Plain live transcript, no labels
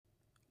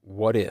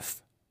What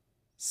If,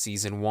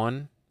 Season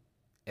 1,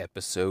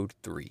 Episode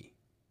 3.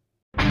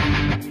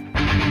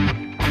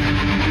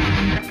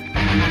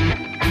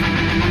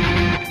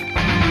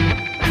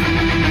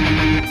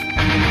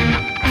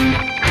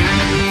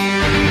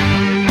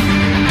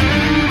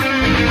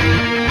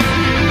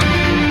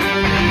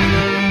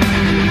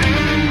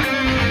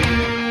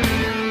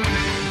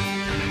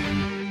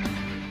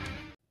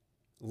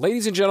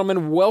 Ladies and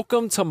gentlemen,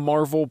 welcome to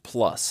Marvel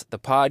Plus, the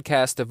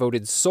podcast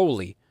devoted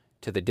solely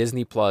to the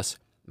Disney Plus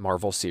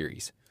Marvel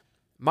series.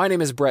 My name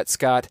is Brett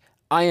Scott.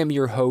 I am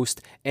your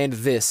host, and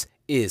this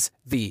is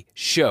the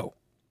show.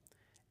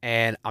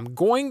 And I'm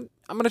going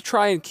to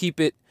try and keep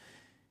it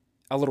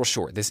a little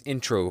short, this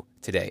intro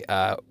today.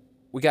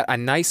 We got a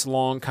nice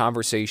long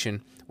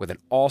conversation with an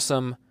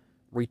awesome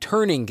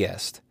returning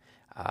guest.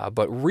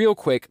 But real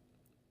quick,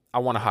 I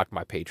want to hawk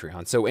my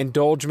Patreon. So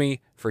indulge me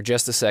for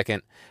just a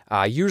second.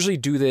 I usually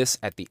do this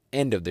at the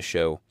end of the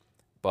show,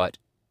 but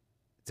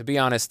to be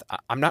honest,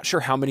 I'm not sure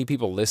how many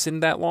people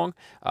listen that long.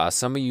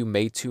 Some of you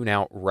may tune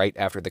out right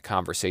after the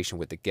conversation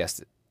with the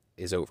guest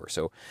is over.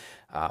 So,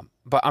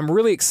 but I'm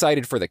really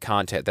excited for the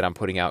content that I'm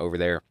putting out over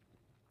there.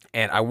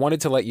 And I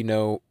wanted to let you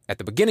know at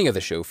the beginning of the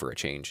show for a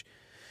change.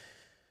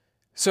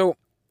 So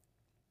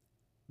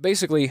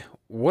basically,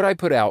 what I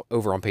put out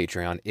over on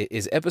Patreon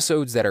is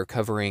episodes that are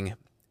covering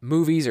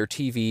movies or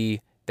TV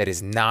that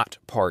is not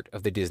part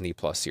of the Disney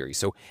Plus series.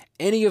 So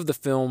any of the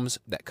films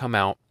that come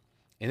out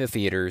in the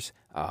theaters,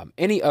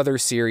 any other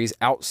series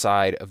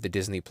outside of the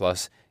Disney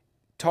Plus,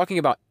 talking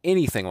about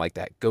anything like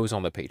that goes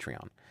on the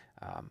Patreon.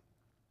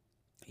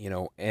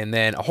 And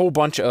then a whole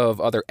bunch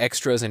of other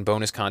extras and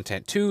bonus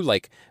content too,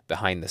 like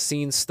behind the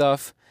scenes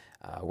stuff,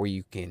 where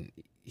you can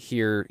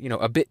hear,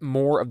 a bit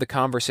more of the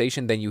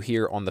conversation than you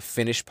hear on the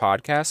finished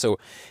podcast. So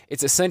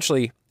it's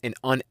essentially an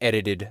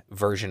unedited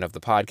version of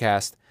the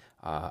podcast,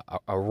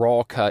 a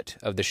raw cut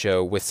of the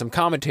show with some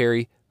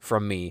commentary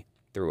from me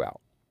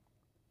throughout.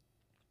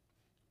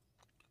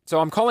 So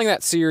I'm calling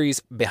that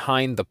series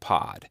Behind the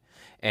Pod,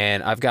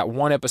 and I've got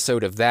one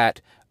episode of that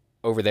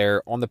over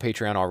there on the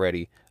Patreon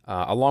already,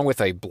 along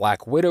with a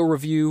Black Widow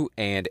review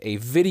and a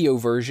video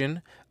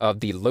version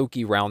of the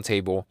Loki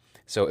Roundtable.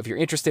 So if you're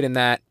interested in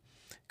that,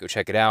 go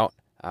check it out.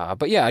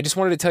 But yeah, I just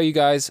wanted to tell you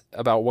guys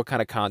about what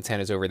kind of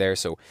content is over there.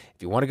 So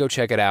if you want to go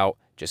check it out,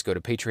 just go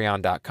to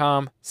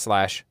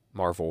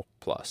patreon.com/Marvel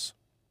Plus.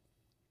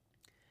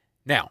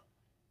 Now,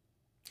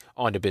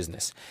 on to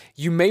business.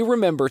 You may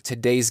remember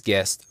today's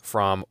guest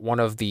from one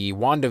of the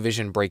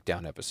WandaVision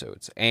breakdown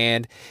episodes,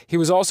 and he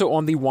was also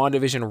on the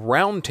WandaVision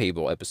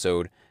Roundtable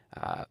episode,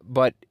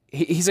 but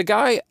he's a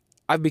guy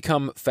I've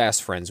become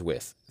fast friends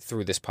with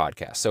through this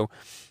podcast. So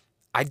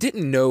I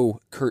didn't know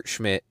Kurt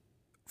Schmidt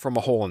from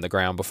a hole in the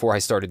ground before I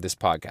started this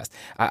podcast.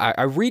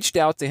 I reached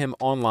out to him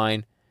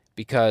online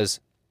because,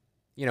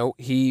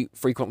 he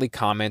frequently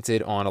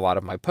commented on a lot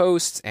of my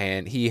posts,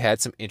 and he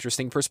had some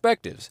interesting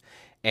perspectives,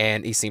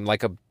 and he seemed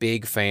like a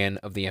big fan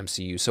of the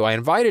MCU. So I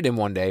invited him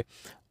one day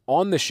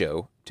on the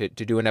show to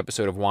do an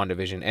episode of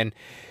WandaVision, and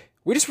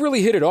we just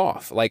really hit it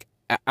off, like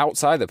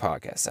outside the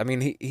podcast. I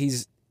mean,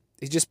 he's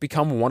just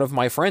become one of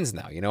my friends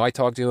now. I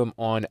talk to him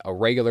on a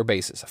regular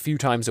basis, a few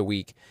times a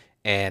week,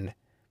 and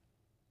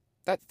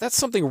that's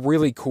something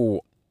really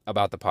cool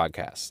about the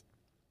podcast.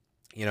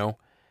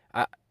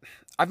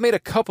 I've made a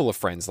couple of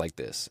friends like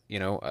this,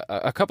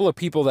 a couple of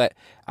people that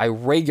I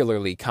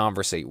regularly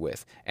conversate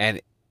with,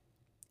 and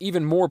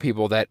even more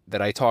people that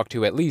I talk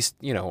to at least,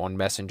 on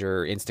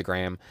Messenger,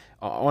 Instagram,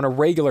 on a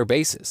regular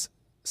basis.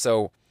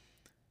 So,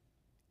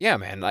 yeah,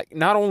 man, like,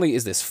 not only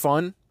is this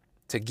fun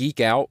to geek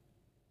out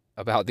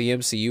about the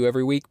MCU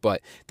every week,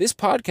 but this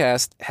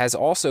podcast has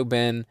also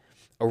been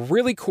a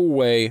really cool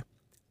way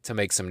to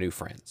make some new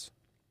friends.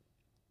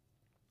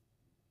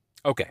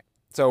 Okay,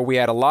 so we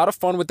had a lot of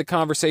fun with the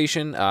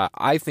conversation.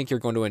 I think you're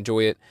going to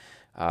enjoy it.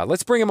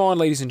 Let's bring him on,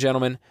 ladies and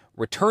gentlemen.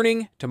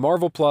 Returning to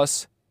Marvel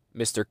Plus,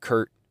 Mr.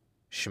 Kurt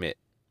Schmidt.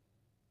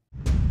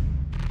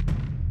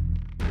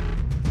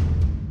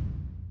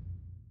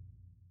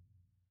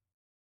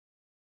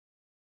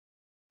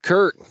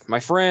 Kurt, my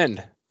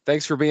friend,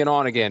 thanks for being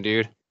on again,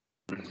 dude.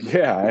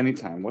 Yeah,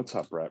 anytime. What's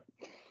up, Brett?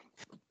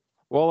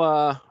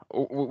 Well,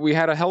 we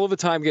had a hell of a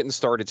time getting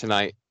started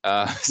tonight.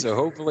 So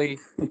hopefully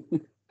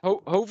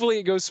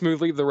it goes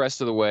smoothly the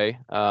rest of the way.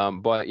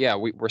 But yeah,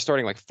 we're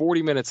starting like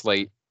 40 minutes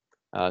late.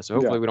 So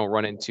hopefully we don't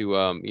run into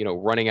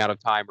running out of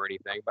time or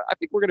anything. But I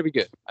think we're gonna be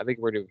good. I think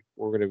we're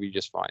gonna be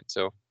just fine.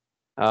 So,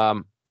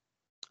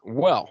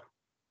 well,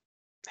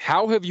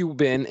 how have you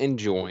been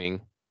enjoying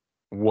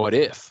What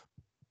If?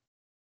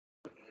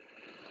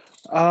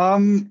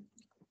 I've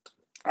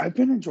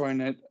been enjoying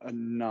it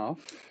enough.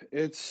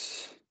 I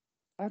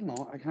don't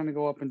know. I kind of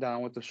go up and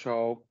down with the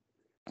show.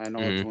 I know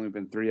it's only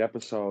been 3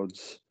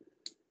 episodes,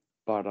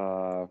 but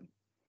I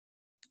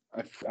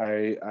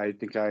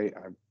think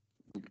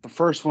the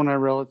first one I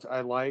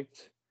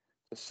liked.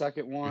 The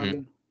second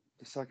one,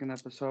 the second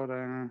episode,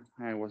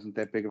 I wasn't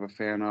that big of a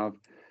fan of,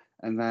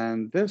 and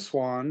then this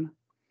one,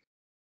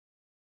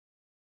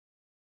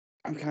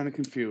 I'm kind of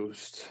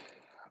confused.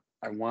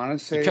 I want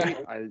to say Okay.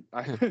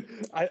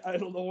 I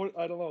don't know what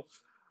I don't know.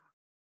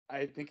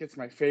 I think it's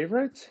my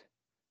favorite,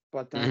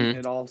 but then Hmm.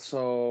 it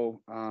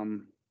also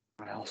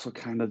I also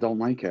kind of don't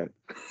like it.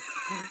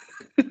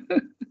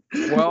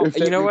 Well, If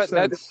you that know makes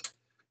what? sense.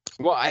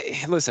 Well,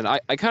 listen. I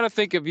kind of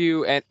think of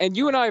you, and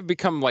you and I have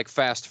become like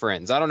fast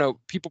friends. I don't know.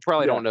 People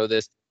probably Yeah. don't know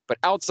this, but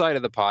outside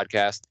of the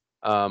podcast,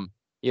 um,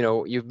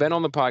 you've been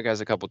on the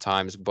podcast a couple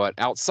times, but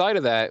outside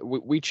of that,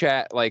 we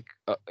chat like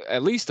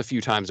at least a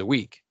few times a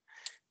week.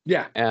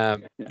 Yeah. Yeah.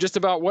 Just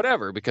about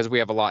whatever, because we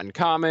have a lot in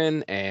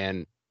common,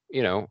 and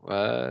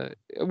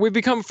we've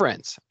become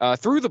friends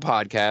through the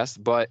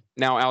podcast, but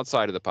now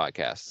outside of the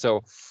podcast.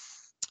 So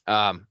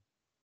um,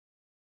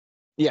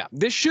 yeah,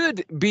 this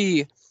should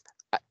be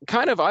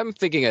kind of, I'm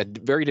thinking, a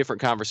very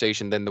different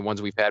conversation than the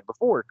ones we've had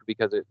before,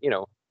 because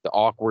the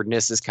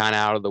awkwardness is kind of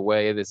out of the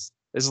way. This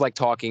is like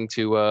talking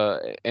to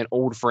an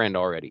old friend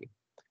already.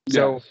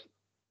 So Yes.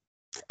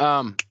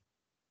 um,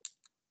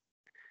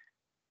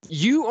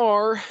 you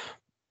are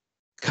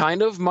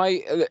kind of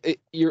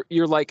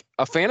you're like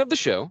a fan of the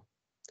show,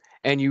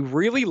 and you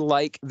really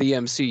like the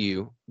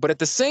MCU, but at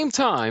the same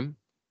time,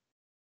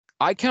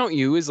 I count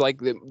you as like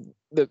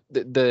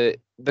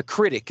the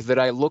critic that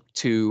I look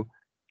to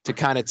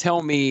kind of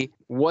tell me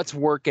what's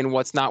working,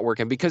 what's not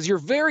working, because you're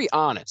very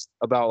honest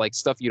about like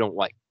stuff you don't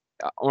like.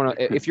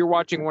 If you're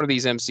watching one of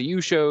these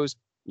MCU shows,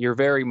 you're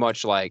very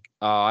much like,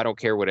 I don't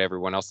care what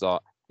everyone else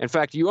thought. In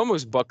fact, you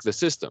almost buck the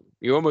system.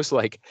 You almost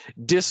like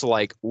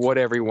dislike what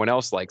everyone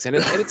else likes, and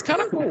it's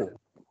kind of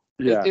cool.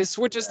 Yeah. It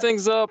switches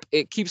things up.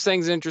 It keeps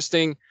things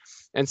interesting,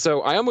 and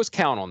so I almost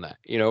count on that.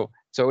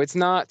 So it's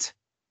not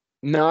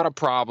a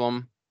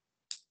problem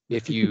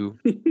if you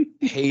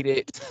hate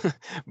it.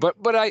 but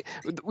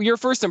your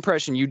first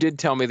impression, you did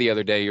tell me the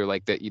other day, you're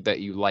like that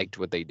you liked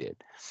what they did.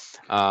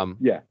 Um,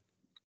 Yeah.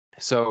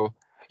 so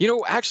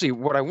actually,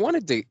 what I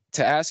wanted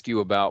to ask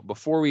you about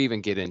before we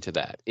even get into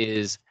that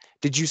is,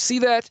 did you see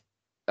that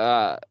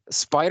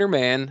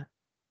Spider-Man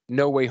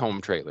No Way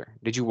Home trailer?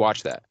 Did you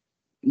watch that?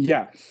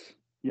 Yes.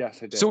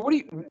 Yes, I So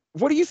did.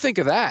 what do you think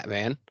of that,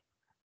 man?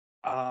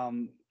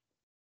 Um,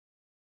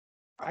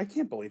 I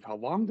can't believe how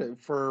long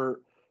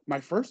for my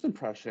first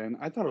impression,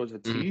 I thought it was a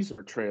Mhm.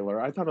 teaser trailer.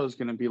 I thought it was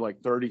going to be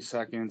like 30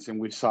 seconds and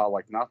we saw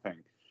like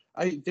nothing.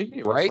 I think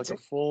it was Right? like a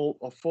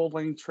full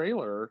length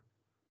trailer.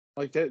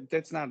 Like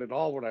that's not at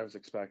all what I was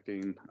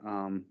expecting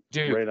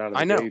Dude, right out of the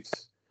I know.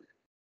 gates.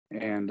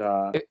 And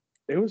It,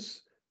 it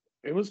was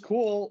it was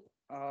cool.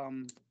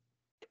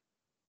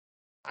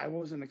 I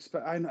wasn't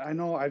expect I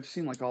know I've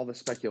seen like all the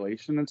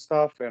speculation and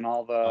stuff and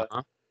all the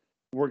uh-huh.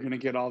 we're gonna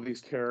get all these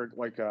characters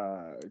like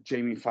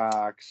Jamie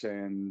Foxx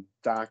and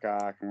Doc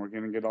Ock, and we're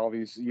gonna get all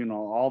these,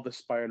 all the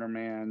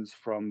Spider-Mans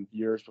from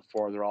years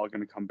before. They're all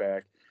gonna come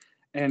back,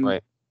 and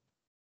Right.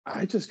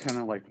 I just kind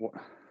of like,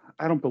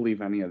 I don't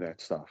believe any of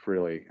that stuff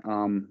really.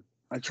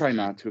 I try Mhm.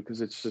 not to because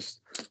it's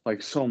just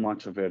like so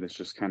much of it is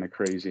just kind of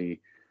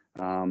crazy,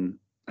 and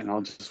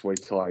I'll just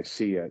wait till I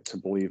see it to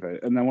believe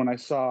it. And then when I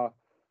saw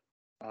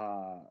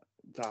uh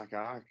Doc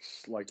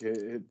Ock's like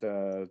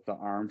the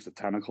arms, the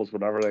tentacles,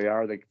 whatever they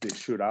are, they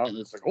shoot out, and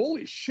it's like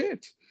holy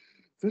shit,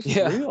 this is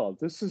Yeah. real.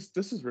 This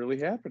is really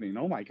happening.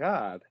 Oh my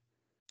god.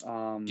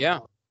 Um, Yeah.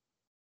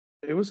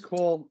 it was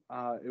cool.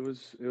 It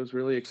was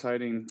really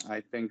exciting.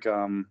 I think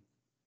I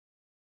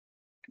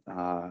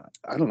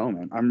don't know,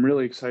 man. I'm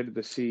really excited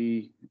to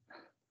see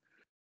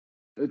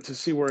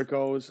where it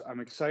goes. I'm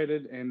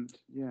excited, and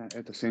yeah,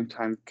 at the same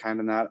time, kind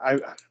of not.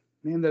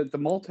 Man, the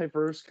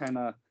multiverse kind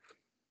of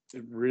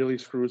it really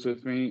screws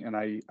with me, and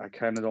I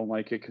kind of don't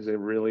like it because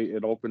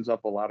it opens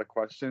up a lot of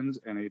questions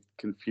and it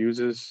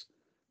confuses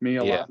me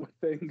a Yeah. lot with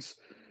things.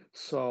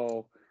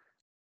 So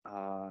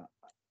uh,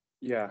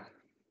 yeah,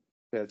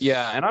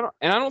 Yeah, that's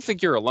and I don't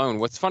think you're alone.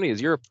 What's funny is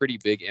you're a pretty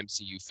big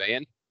MCU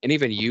fan, and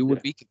even you would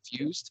yeah, be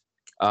confused.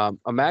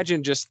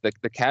 Imagine just the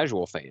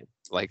casual fan.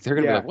 Like, they're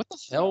gonna be yeah. like, "What the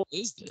hell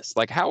is this?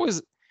 Like, how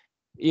is?"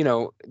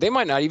 They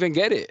might not even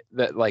get it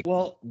that like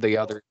Well, the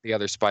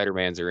other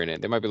Spider-Mans are in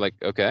it. They might be like,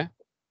 "Okay,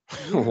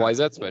 why yeah. is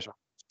that special?"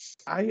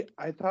 I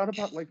thought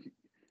about like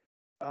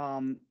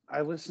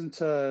I listened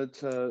to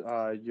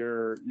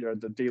your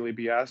the Daily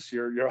BS,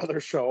 your other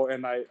show,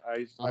 and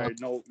Uh-huh. I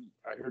know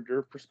I heard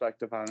your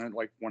perspective on it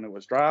like when it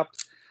was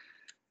dropped,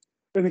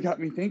 and it got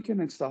me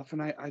thinking and stuff,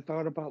 and I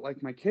thought about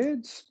like my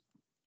kids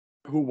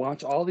who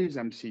watch all these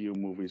MCU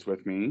movies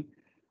with me,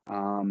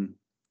 um,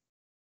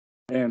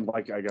 and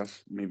like I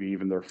guess maybe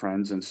even their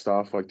friends and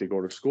stuff, like they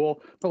go to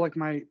school. But like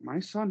my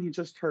son, he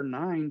just turned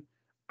 9.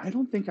 I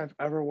don't think I've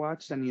ever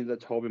watched any of the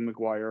Tobey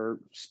Maguire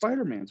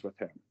Spider-Mans with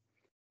him.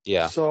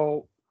 Yeah.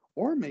 So,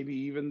 or maybe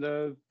even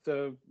the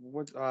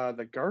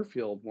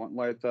Garfield one,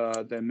 like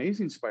the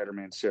Amazing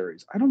Spider-Man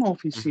series. I don't know if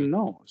he's Hmm. seen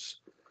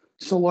those.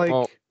 So Well,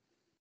 like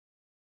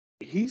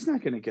he's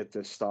not going to get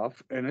this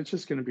stuff, and it's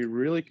just going to be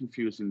really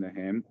confusing to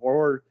him.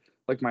 Or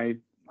like I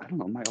don't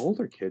know, my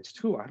older kids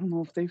too. I don't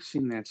know if they've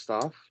seen that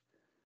stuff.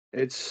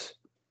 It's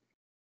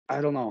I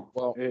don't know.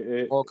 well,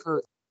 well,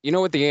 Kurt. You know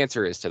what the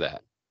answer is to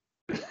that?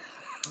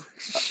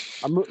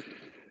 I'm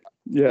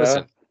Yeah.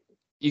 Listen.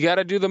 you got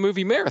to do the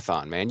movie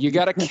marathon, man. You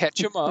got to catch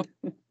them up.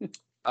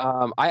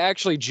 I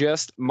actually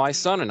my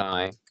son and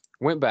I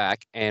went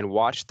back and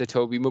watched the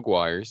Tobey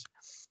Maguires,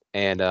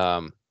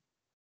 and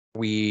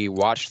we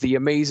watched The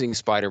Amazing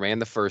Spider-Man,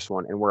 the first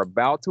one, and we're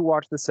about to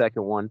watch the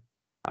second one.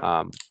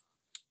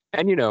 And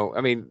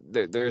I mean,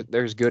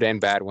 there's good and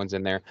bad ones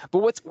in there.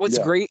 But what's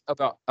great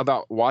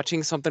about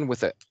watching something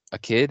with a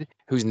kid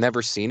who's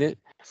never seen it,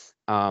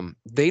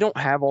 they don't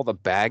have all the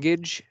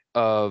baggage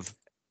of,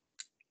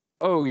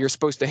 oh, you're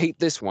supposed to hate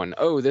this one.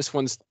 Oh, this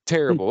one's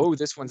terrible. Oh,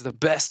 this one's the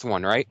best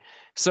one, right?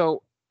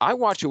 So I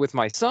watch it with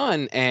my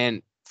son,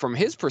 and from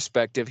his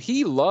perspective,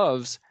 he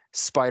loves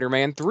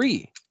Spider-Man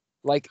 3.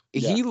 Like,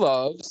 he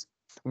loves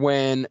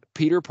when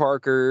Peter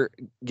Parker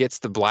gets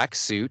the black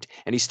suit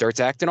and he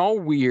starts acting all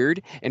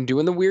weird and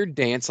doing the weird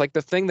dance, like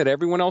the thing that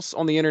everyone else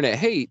on the internet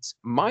hates.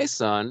 My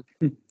son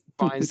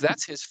finds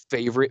that's his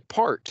favorite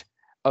part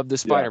of the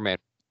Spider-Man,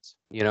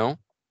 Yeah.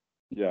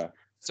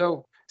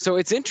 So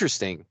it's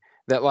interesting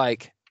that,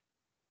 like,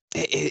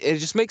 it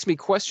just makes me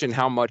question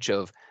how much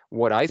of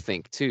what I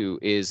think too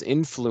is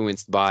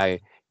influenced by,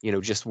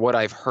 just what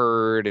I've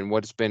heard and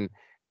what's been,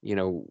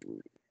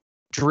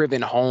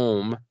 driven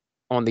home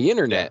on the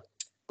internet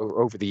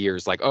over the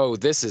years. Like, oh,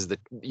 this is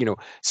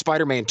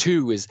Spider-Man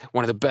 2 is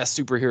one of the best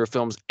superhero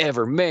films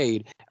ever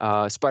made.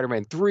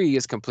 Spider-Man 3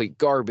 is complete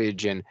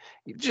garbage, and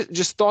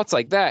just thoughts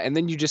like that. And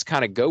then you just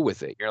kind of go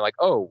with it. You're like,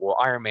 oh, well,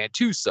 Iron Man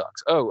 2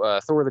 sucks. Oh,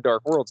 Thor: The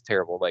Dark World's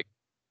terrible. Like,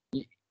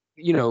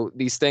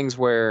 these things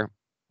where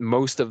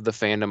most of the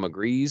fandom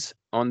agrees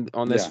on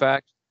this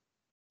fact.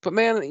 But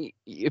man,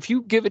 if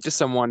you give it to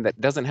someone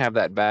that doesn't have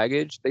that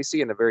baggage, they see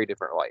it in a very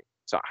different light.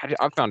 So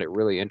I found it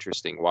really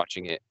interesting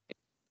watching it.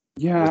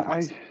 Yeah,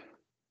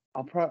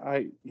 I'll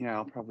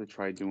probably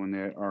try doing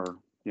it, or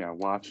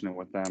watching it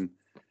with them.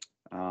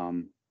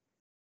 I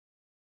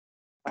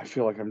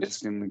feel like I'm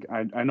just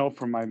I know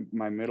from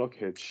my middle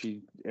kid,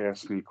 she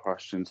asks me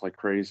questions like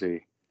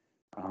crazy.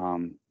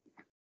 And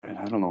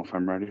I don't know if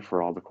I'm ready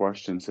for all the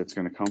questions that's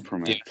going to come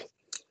from it.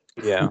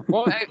 Yeah.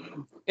 Well,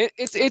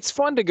 it's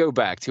fun to go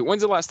back to.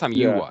 When's the last time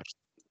you watched?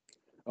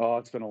 Oh,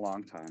 it's been a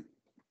long time.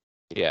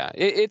 Yeah,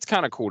 it's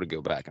kind of cool to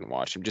go back and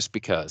watch them, just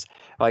because,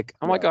 like,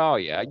 I'm like, oh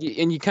yeah,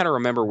 and you kind of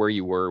remember where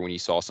you were when you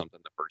saw something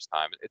the first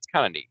time. It's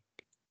kind of neat.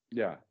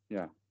 Yeah,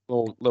 yeah.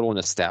 Little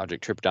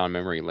nostalgic trip down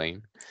memory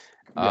lane.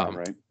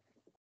 Right.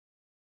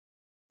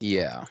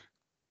 Yeah.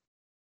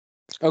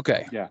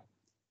 Okay. Yeah.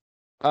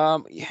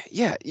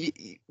 Yeah.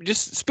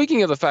 Just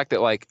speaking of the fact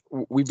that, like,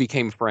 we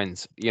became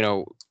friends,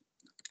 through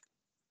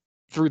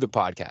the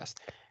podcast.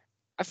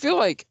 I feel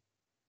like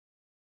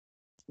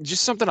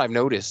just something I've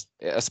noticed,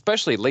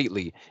 especially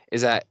lately,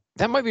 is that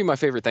might be my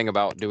favorite thing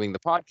about doing the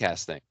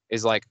podcast thing,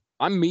 is like,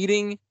 I'm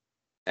meeting,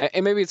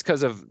 and maybe it's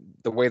because of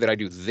the way that I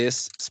do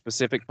this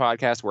specific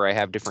podcast where I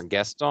have different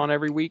guests on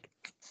every week.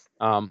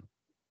 And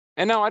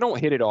now I don't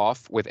hit it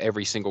off with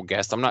every single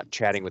guest. I'm not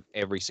chatting with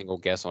every single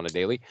guest on a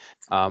daily.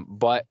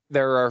 But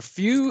there are a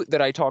few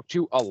that I talk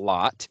to a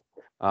lot,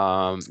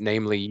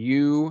 namely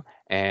you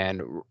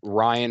and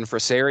Ryan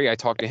Fraseri. I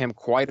talk to him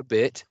quite a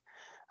bit.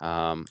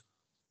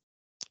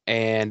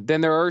 And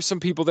then there are some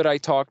people that I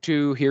talk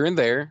to here and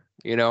there,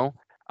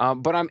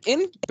 but I'm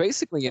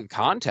basically in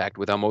contact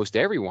with almost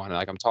everyone.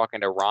 Like, I'm talking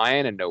to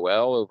Ryan and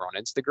Noel over on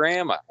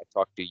Instagram. I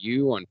talk to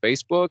you on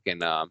Facebook,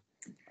 and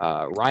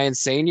Ryan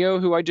Sanyo,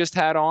 who I just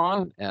had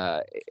on.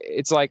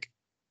 It's like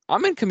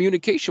I'm in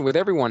communication with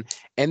everyone,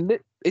 and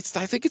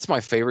I think it's my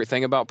favorite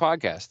thing about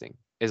podcasting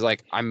is,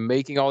 like, I'm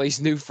making all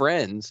these new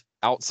friends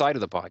outside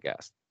of the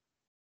podcast.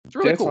 It's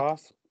really cool.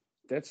 Awesome.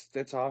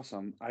 That's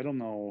awesome. I don't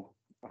know.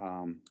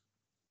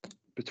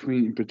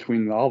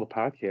 Between all the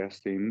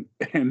podcasting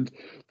and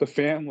the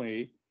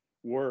family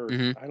work,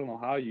 I don't know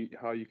how you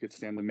could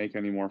stand to make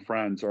any more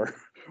friends, or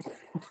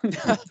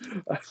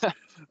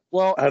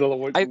well, I don't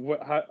know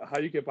how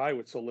you get by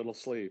with so little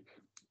sleep.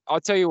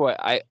 I'll tell you what,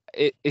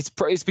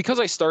 it's because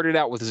I started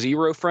out with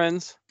 0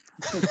 friends.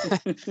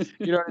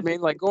 You know what I mean?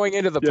 Like, going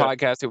into the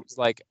podcast, it was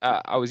like,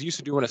 I was used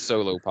to doing a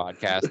solo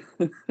podcast,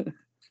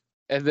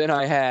 and then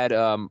I had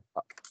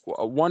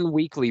one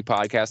weekly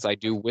podcast I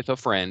do with a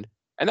friend.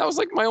 And that was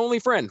like my only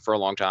friend for a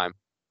long time,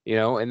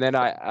 and then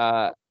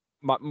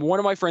one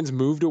of my friends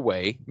moved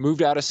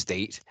out of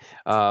state.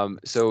 So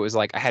it was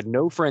like I had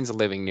no friends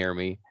living near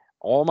me.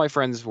 All my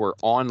friends were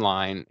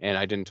online, and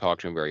I didn't talk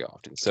to them very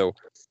often. So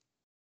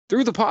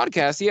through the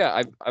podcast,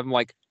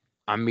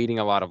 I'm meeting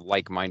a lot of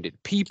like-minded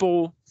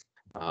people.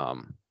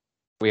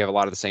 We have a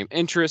lot of the same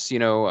interests.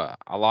 A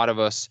lot of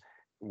us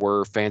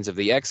were fans of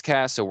the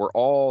X-Cast, so we're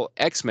all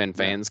X-Men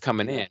fans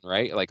coming in,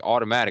 right? Like,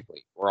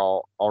 automatically, we're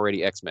all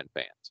already X-Men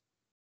fans.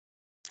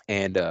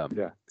 And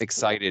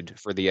excited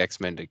for the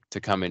X-Men to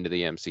come into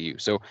the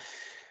MCU. So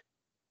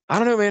I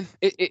don't know, man.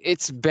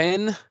 It's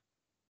been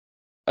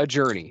a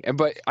journey,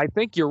 but I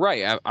think you're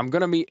right. I'm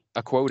gonna meet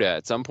a quota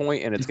at some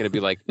point, and it's gonna be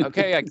like,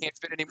 okay, I can't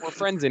fit any more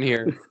friends in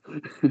here.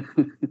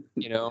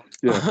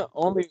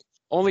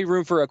 Only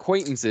room for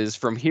acquaintances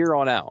from here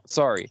on out.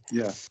 Sorry.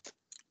 Yeah.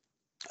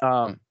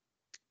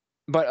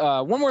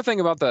 But one more thing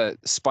about the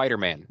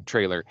Spider-Man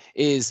trailer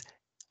is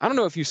I don't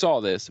know if you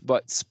saw this,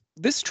 but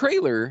this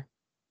trailer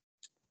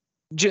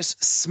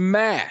just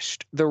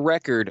smashed the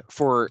record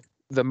for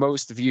the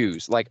most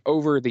views, like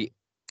over the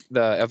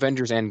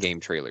Avengers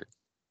Endgame trailer.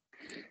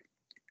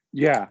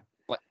 Yeah.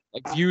 Like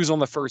views on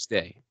the first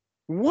day.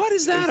 What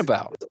is that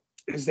about?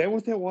 Is that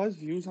what that was?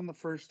 Views on the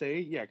first day?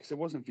 Yeah, because it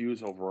wasn't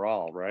views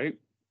overall, right?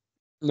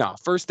 No,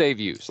 first day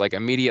views, like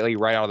immediately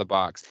right out of the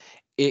box.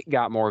 It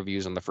got more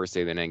views on the first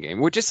day than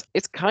Endgame, which is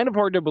it's kind of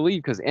hard to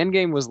believe because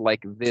Endgame was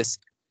like this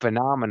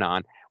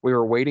phenomenon. We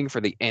were waiting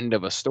for the end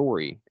of a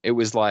story. It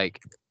was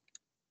like,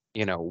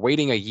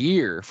 waiting a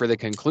year for the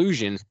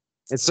conclusion.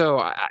 And so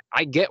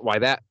I get why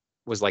that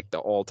was like the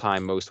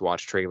all-time most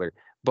watched trailer.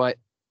 But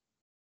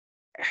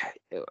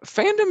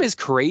fandom is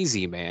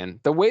crazy, man.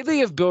 The way they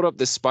have built up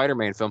this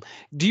Spider-Man film.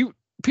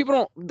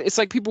 It's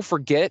like people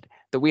forget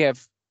that we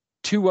have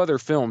two other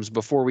films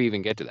before we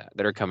even get to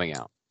that are coming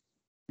out.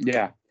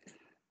 Yeah.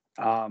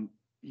 I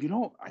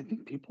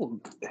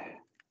think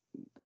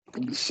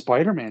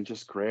Spider-Man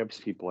just grabs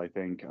people, I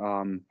think.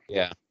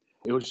 Yeah.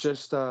 It was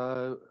just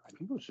I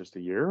think it was just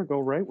a year ago,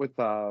 right? With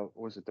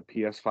was it the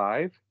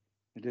PS5?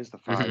 It is the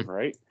 5,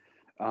 right?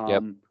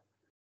 Yep.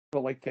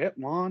 But like that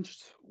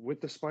launched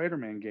with the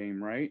Spider-Man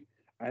game, right?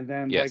 And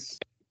then like Yes.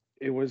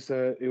 it was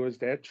that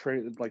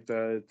like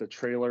the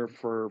trailer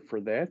for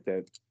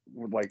that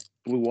would like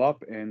blew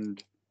up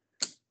and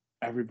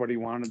everybody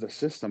wanted the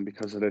system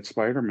because of that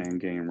Spider-Man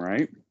game,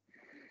 right?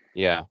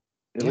 Yeah.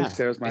 At Yeah. least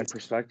that was my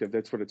perspective.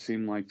 That's what it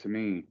seemed like to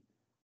me.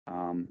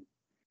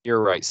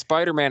 You're right.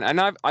 Spider-Man,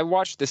 and I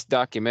watched this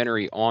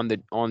documentary on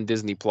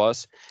Disney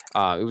Plus.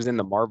 It was in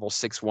the Marvel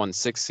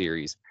 616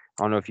 series.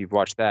 I don't know if you've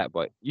watched that,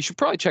 but you should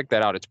probably check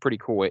that out. It's pretty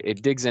cool.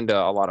 It digs into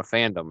a lot of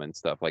fandom and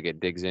stuff. Like it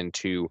digs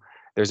into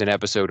there's an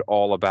episode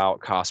all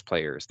about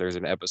cosplayers. There's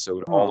an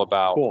episode all Oh,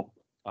 about cool.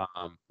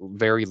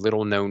 very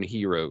little known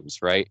heroes,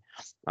 right?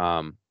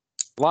 A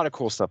lot of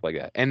cool stuff like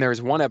that. And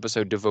there's one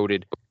episode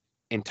devoted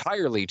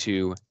entirely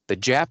to the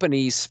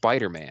Japanese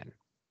Spider-Man.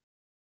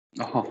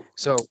 Oh,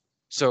 So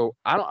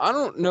I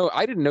don't know.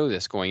 I didn't know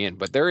this going in,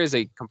 but there is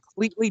a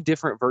completely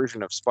different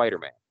version of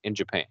Spider-Man in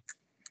Japan.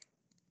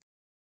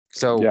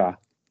 So yeah.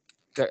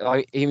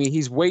 I mean,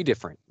 he's way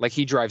different. Like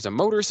he drives a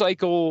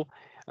motorcycle.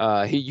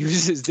 He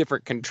uses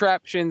different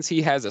contraptions.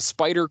 He has a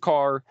spider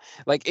car.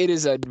 Like it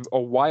is a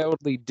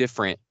wildly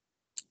different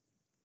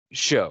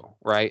show,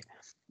 right?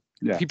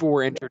 Yeah. People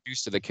were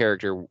introduced to the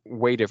character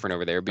way different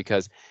over there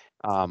because,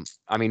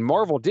 I mean,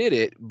 Marvel did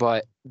it,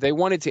 but they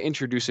wanted to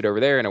introduce it over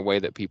there in a way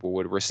that people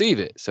would receive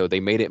it. So they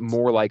made it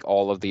more like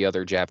all of the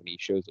other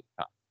Japanese shows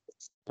at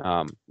the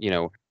time.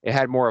 It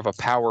had more of a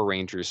Power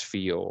Rangers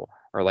feel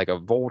or like a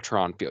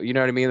Voltron feel. You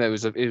know what I mean? It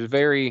was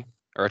very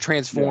or a Yeah.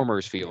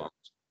 Transformers feel.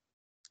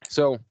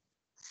 So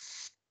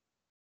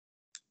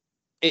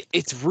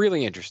it's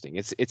really interesting.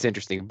 It's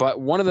interesting.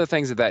 But one of the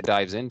things that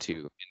dives into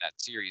in that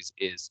series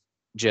is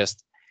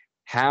just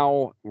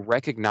how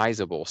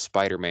recognizable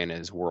Spider-Man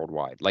is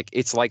worldwide. Like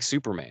it's like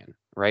Superman,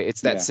 right?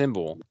 It's that Yeah.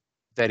 symbol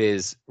that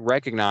is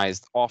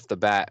recognized off the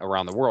bat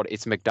around the world.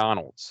 It's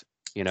McDonald's,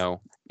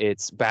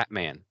 it's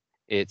Batman.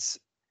 It's,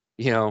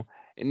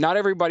 not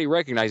everybody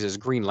recognizes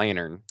Green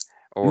Lantern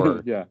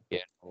or Yeah.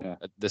 Yeah.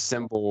 the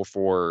symbol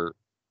for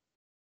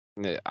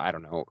I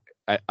don't know,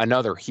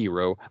 another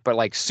hero, but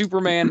like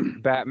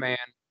Superman, Batman,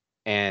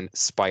 and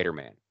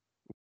Spider-Man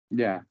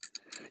Yeah.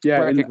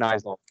 Yeah. And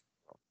recognized all.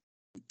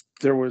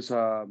 there was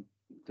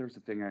there's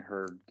a thing I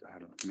heard, I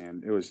don't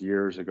man, it was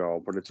years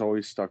ago, but it's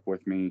always stuck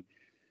with me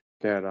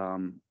that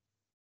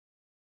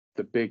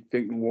the big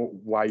thing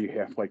why you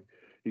have like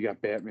you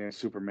got Batman,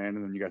 Superman,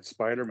 and then you got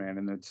Spider-Man,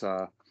 and it's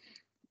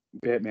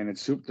Batman and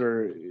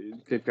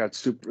they got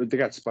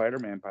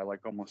Spider-Man by like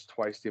almost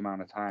twice the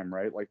amount of time,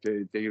 right? Like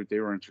they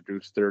were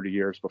introduced 30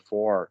 years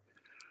before.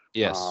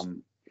 Yes.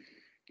 Um,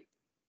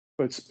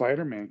 but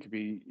Spider-Man could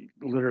be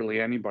literally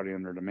anybody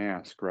under the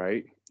mask,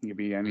 right? He could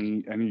be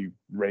Mhm. any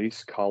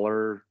race,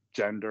 color,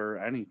 gender,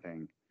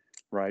 anything,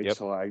 right? Yep.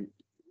 So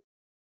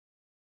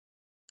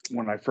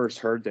when I first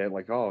heard that,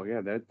 like, oh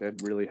yeah,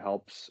 that really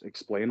helps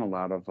explain a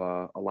lot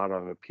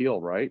of appeal,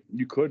 right?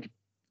 You could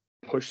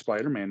push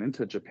Spider-Man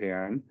into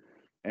Japan,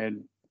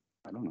 and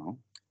I don't know,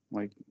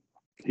 like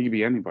he could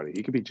be anybody.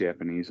 He could be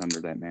Japanese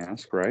under that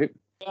mask, right?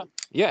 Yeah.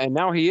 Yeah, and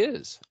now he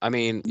is. I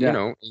mean,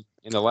 Yeah,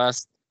 in the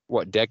last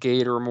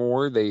decade or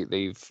more,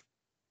 they've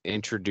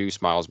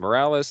introduced Miles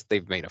Morales.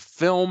 They've made a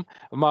film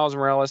of Miles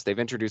Morales. They've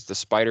introduced the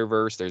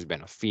Spider-Verse. There's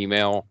been a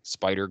female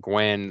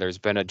Spider-Gwen. There's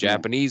been a yeah,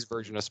 Japanese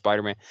version of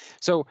Spider-Man.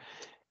 So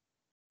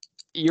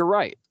you're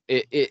right.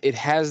 It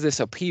has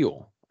this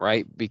appeal,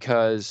 right?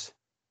 Because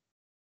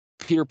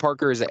Peter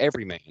Parker is an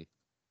everyman.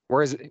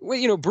 Whereas,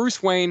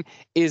 Bruce Wayne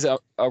is a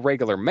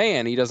regular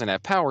man. He doesn't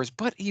have powers,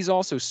 but he's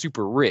also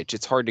super rich.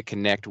 It's hard to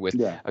connect with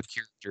yeah, a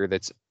character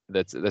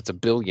that's a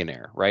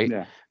billionaire, right?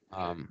 yeah,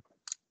 Um,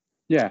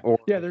 yeah, or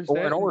yeah. There's or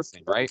an that, and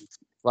orphan, right?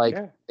 Like,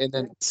 yeah, and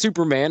then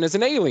Superman is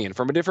an alien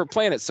from a different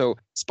planet. So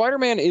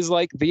Spider-Man is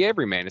like the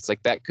everyman. It's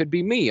like that could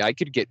be me. I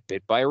could get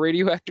bit by a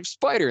radioactive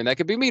spider, and that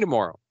could be me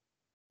tomorrow.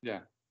 yeah,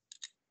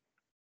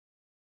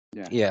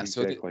 Yeah, Yeah.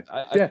 So exactly.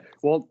 Yeah.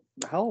 Well,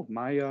 hell,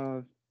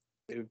 my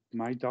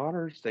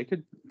daughters, they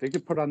could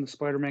put on the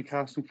Spider-Man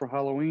costume for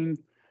Halloween,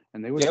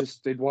 and yep.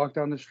 they'd walk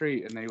down the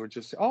street and they would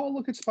just say, "Oh,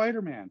 look, it's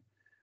Spider-Man."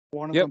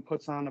 One of Yep. them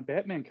puts on a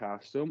Batman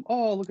costume.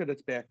 Oh, look at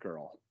it's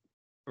Batgirl.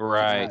 Uh,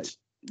 Right.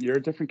 you're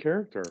a different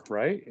character,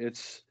 right?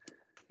 It's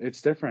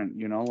different,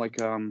 like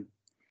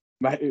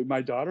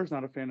my daughter's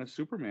not a fan of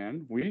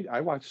Superman. I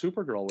watch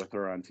Supergirl with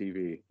her on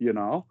TV,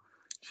 Yeah.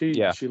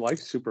 She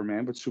likes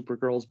Superman, but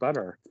Supergirl's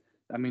better.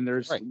 I mean,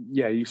 Right.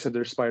 you said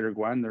there's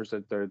Spider-Gwen,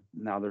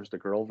 now there's the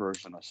girl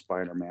version of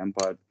Spider-Man,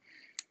 but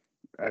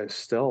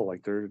still,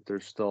 like,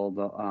 there's still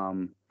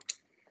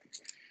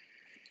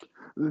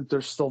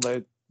there's still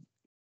that,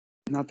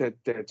 not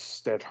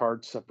that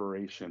hard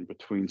separation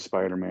between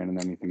Spider-Man and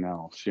anything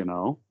else, you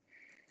know?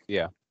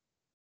 Yeah.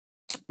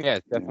 Yeah.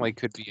 It Yeah. definitely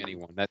could be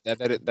anyone.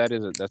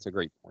 That's a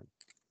great point.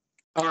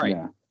 All right.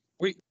 Yeah.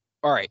 We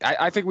all right.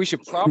 I think we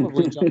should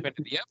probably jump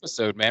into the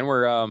episode,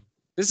 man.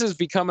 This is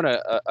becoming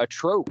a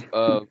trope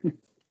of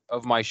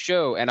my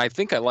show, and I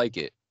think I like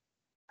it.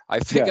 I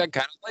think Yeah. I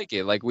kind of like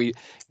it. Like we're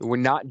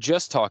not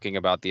just talking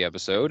about the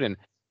episode, and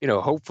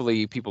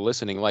hopefully people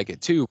listening like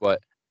it too.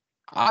 But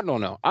I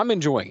don't know. I'm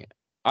enjoying it.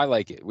 I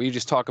like it. We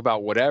just talk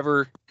about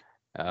whatever,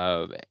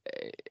 uh,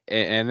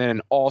 and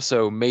then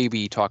also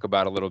maybe talk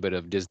about a little bit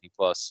of Disney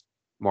Plus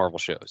Marvel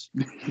shows.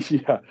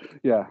 Yeah.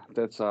 Yeah.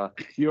 That's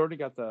you already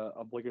got the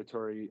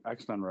obligatory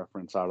X-Men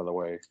reference out of the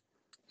way.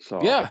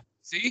 So Yeah.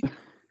 See,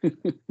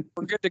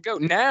 we're good to go.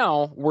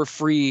 Now we're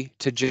free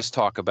to just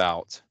talk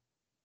about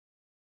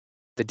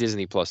the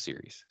Disney Plus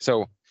series.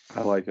 So,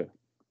 I like it.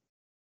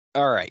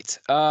 all right.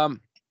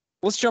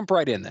 Let's jump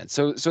right in then.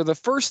 So the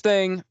first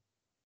thing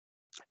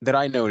that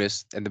I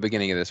noticed at the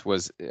beginning of this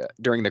was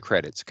during the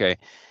credits. Okay,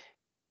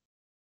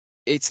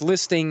 it's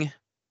listing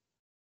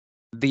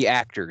the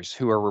actors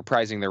who are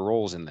reprising their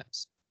roles in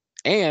this,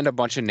 and a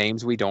bunch of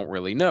names we don't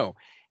really know.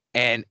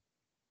 And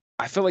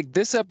I feel like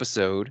this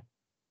episode,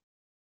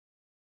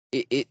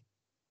 it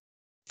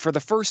for the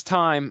first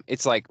time,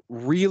 it's like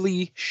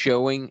really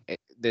showing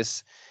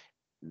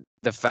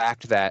the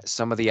fact that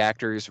some of the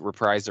actors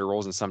reprised their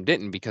roles and some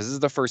didn't, because this is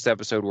the first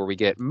episode where we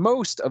get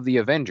most of the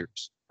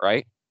Avengers,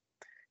 right?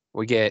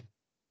 We get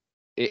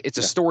it's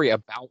a Yeah. story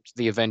about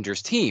the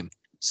Avengers team.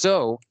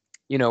 So,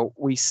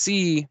 we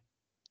see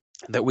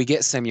that we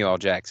get Samuel L.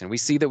 Jackson. We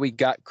see that we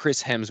got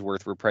Chris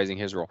Hemsworth reprising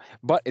his role.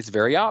 But it's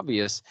very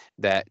obvious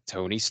that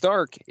Tony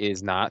Stark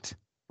is not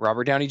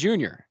Robert Downey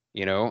Jr.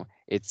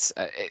 It's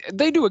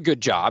they do a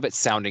good job at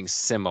sounding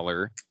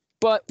similar,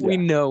 but we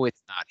Yeah. know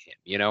it's not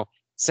him.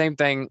 Same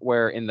thing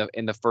where in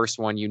the first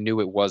one you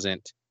knew it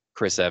wasn't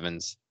Chris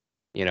Evans,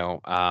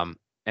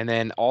 and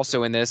then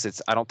also in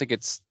this I don't think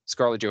it's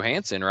Scarlett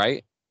Johansson,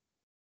 right?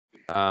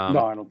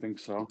 No, I don't think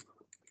so.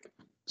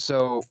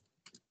 So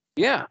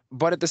yeah,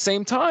 but at the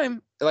same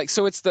time,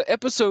 so it's the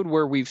episode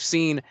where we've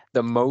seen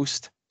the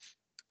most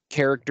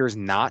characters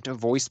not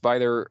voiced by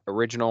their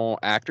original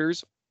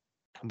actors,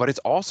 but it's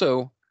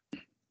also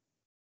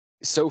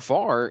so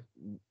far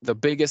the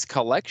biggest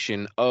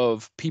collection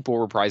of people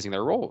reprising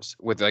their roles,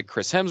 with like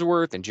Chris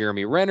Hemsworth and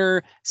Jeremy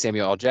Renner,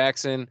 Samuel L.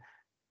 Jackson,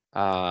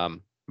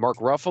 Mark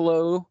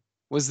Ruffalo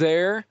was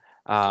there.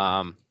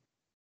 I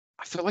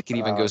feel like it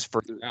even goes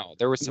further out.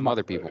 There were some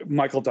other people.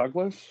 Michael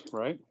Douglas,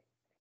 right?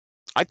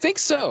 I think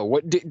so.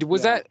 What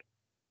was Yeah. that?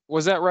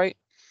 Was that right?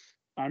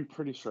 I'm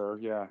pretty sure.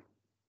 Yeah.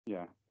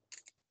 Yeah.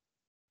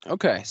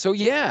 Okay, so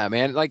yeah,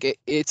 man, like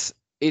it's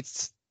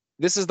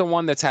this is the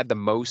one that's had the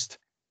most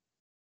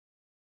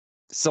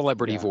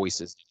celebrity Yeah.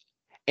 voices,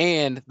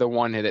 and the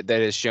one that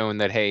has shown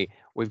that, hey,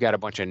 we've got a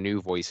bunch of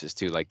new voices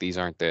too. Like these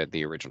aren't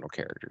the original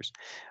characters,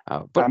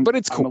 but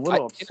it's I'm cool. a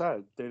little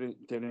upset they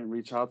didn't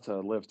reach out to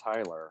Liv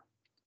Tyler.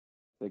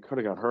 They could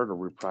have got her to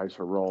reprise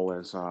her role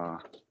as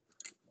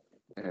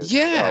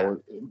Yeah,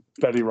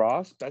 Betsy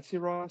Ross.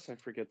 I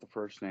forget the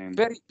first name.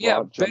 Betty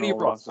General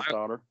Ross. Ross's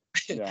daughter.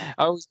 Yeah.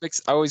 I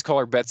always call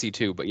her Betsy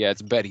too, but yeah,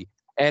 it's Betty.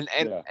 And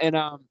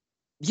Yeah.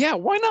 yeah,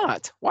 why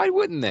not? Why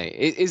wouldn't they?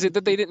 Is it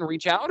that they didn't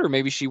reach out, or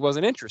maybe she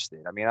wasn't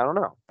interested? I mean, I don't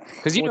know,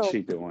 because What's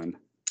she doing?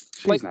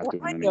 She's like, not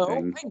doing I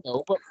anything.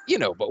 know,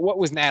 but what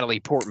was Natalie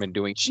Portman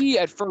doing? She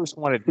at first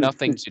wanted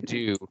nothing to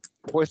do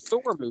with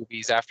Thor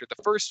movies after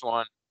the first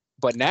one,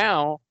 but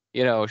now,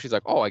 she's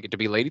like, oh, I get to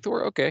be Lady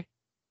Thor. Okay,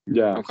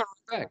 Yeah. I'm coming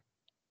back. Yeah.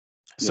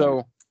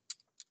 So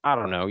I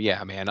don't know.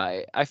 Yeah, man,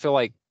 I feel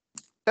like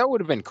that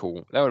would have been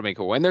cool. That would have been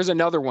cool. And there's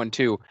another one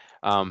too,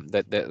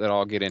 that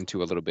I'll get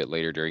into a little bit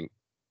later during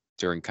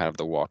kind of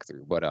the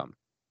walkthrough. But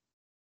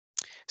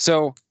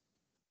so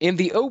in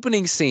the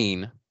opening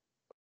scene,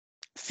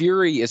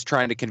 Fury is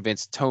trying to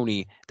convince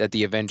Tony that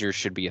the Avengers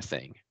should be a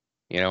thing,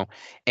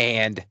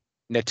 and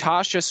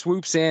Natasha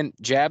swoops in,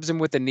 jabs him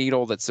with a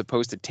needle that's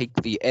supposed to take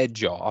the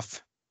edge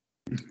off,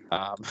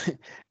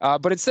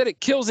 but instead it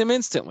kills him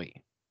instantly.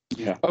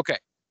 Yeah. Okay,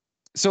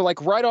 so like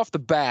right off the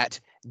bat,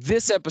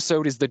 this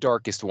episode is the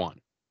darkest one,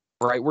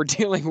 right? We're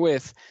dealing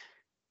with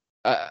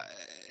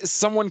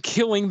someone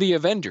killing the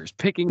Avengers,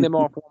 picking them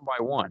off one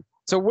by one.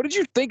 So what did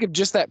you think of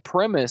just that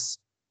premise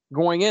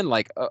going in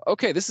like,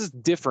 okay, this is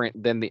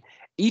different than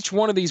each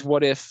one of these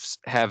what ifs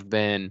have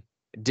been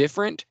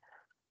different,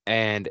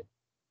 and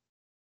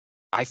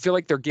I feel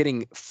like they're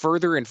getting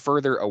further and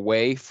further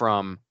away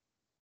from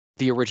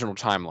the original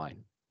timeline.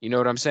 You know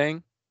what I'm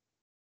saying?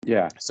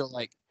 Yeah. So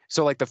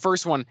like the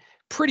first one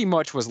pretty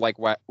much was like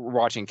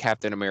watching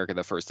Captain America: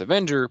 The First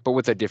Avenger, but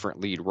with a different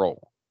lead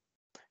role.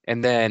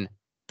 And then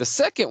the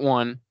second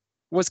one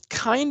was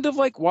kind of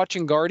like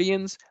watching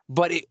Guardians,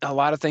 but a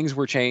lot of things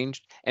were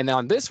changed. And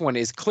now this one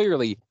is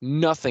clearly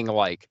nothing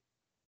like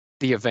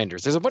the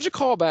Avengers. There's a bunch of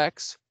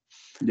callbacks,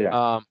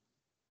 Yeah.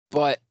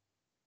 but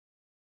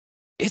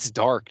it's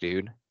dark,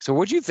 dude. So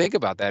what'd you think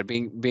about that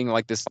being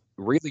like this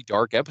really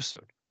dark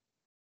episode?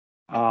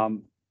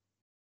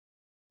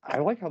 I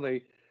like how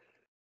they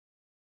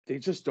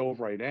just dove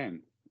right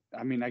in.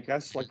 I mean, I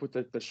guess like with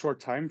the short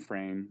time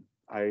frame,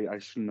 I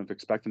shouldn't have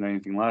expected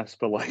anything less,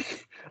 but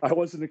like I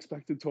wasn't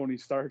expecting Tony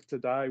Stark to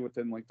die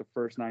within like the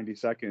first 90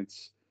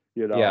 seconds,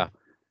 you know. Yeah.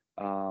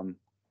 Um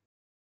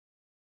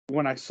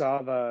when I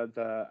saw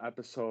the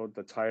episode,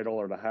 the title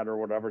or the header or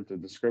whatever, the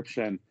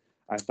description,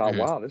 I thought, Mhm.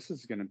 wow, this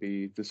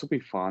will be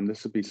fun.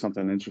 This will be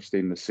something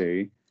interesting to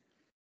see.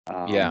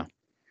 Yeah. Um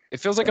It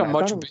feels like a and I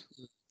thought much it bigger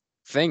was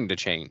thing to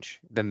change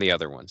than the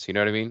other ones. You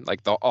know what I mean?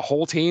 Like a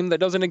whole team that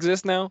doesn't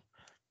exist now.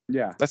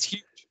 yeah, That's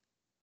huge.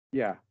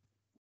 yeah.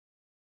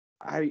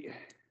 I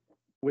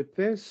with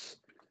this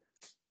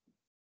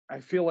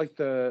I feel like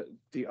the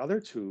other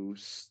two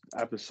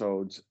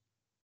episodes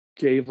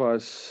gave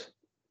us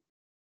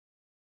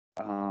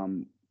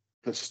um,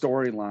 the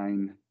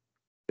storyline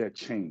that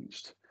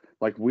changed.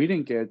 Like we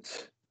didn't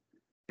get,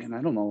 and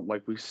I don't know,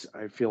 like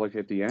I feel like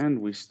at the end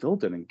we still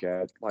didn't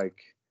get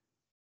like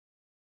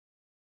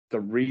the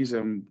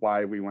reason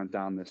why we went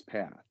down this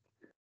path.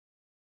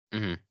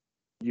 Hmm.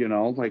 You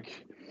know, like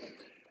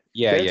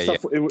Yeah, that yeah, yeah.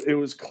 stuff. It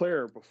was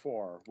clear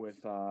before with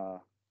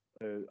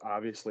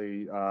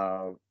obviously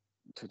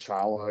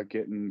T'Challa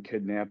getting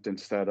kidnapped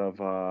instead of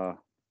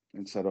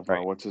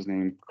Right. what's his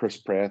name, Chris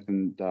Pratt,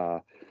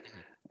 Mhm.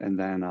 and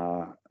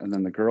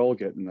then the girl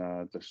getting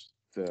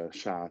the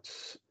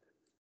shots.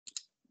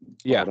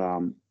 Yeah.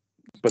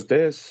 But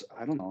this,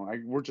 I don't know.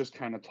 We're just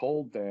kind of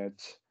told that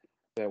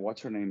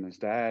what's her name is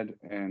dead,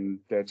 and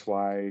that's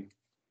why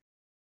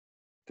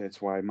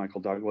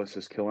Michael Douglas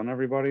is killing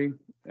everybody,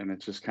 and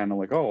it's just kind of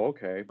like, oh,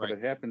 okay, but Right.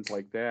 it happens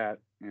like that,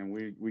 and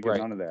we get Right.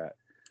 none of that.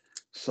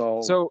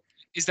 So So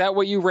is that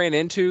what you ran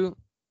into?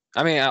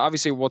 I mean,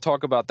 obviously we'll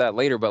talk about that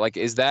later, but like,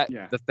 is that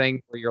yeah, the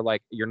thing where you're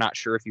like, you're not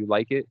sure if you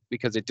like it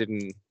because it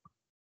didn't yeah,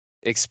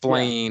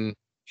 explain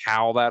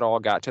how that all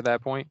got to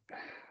that point?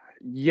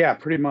 yeah,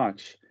 pretty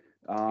much.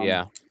 Um,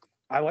 Yeah.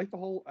 I like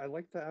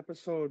the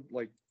episode,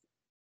 like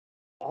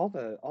all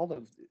the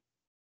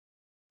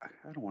I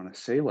don't want to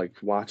say like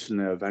watching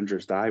the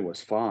Avengers die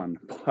was fun,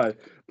 but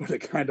it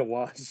kind of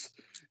was,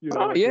 you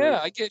know, Oh like there yeah,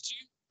 was, I get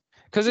you.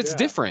 Because it's yeah,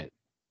 different.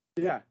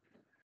 yeah,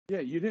 yeah.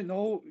 You don't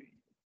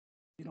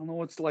know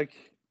what's like.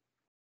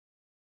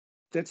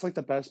 That's like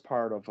the best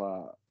part of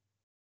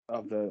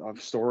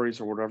stories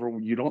or whatever.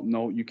 You don't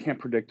know, you can't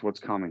predict what's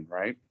coming,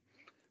 right?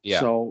 Yeah.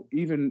 So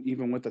even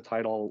with the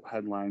title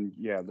headline,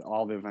 yeah,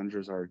 all the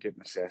Avengers are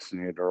getting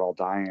assassinated or all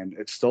dying.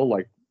 It's still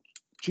like,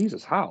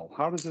 Jesus, how?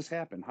 How does this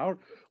happen? How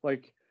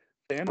like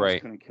Thanos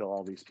Right. couldn't kill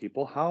all these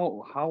people.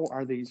 How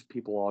are these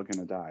people all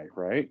gonna die,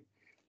 right?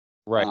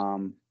 Right.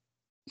 Um,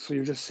 so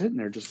you're just sitting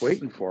there just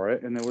waiting for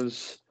it, and it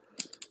was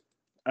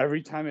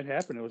every time it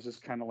happened, it was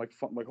just kind of like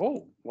fun, like,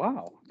 oh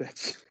wow,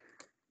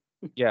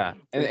 Yeah.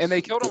 And they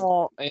that's killed them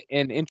all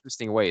in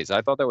interesting ways.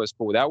 I thought that was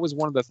cool. That was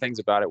one of the things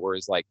about it where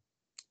it's like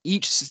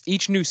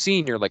each new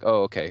scene you're like,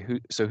 oh, okay,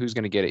 who's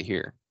gonna get it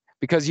here?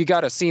 Because you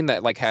got a scene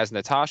that like has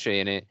Natasha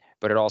in it,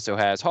 but it also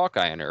has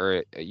Hawkeye in it,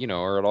 or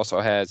it also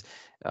has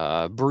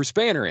Bruce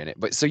Banner in it.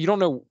 But so you don't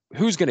know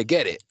who's gonna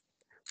get it,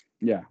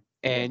 yeah,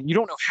 and you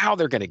don't know how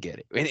they're gonna get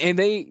it. And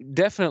they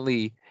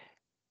definitely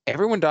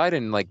everyone died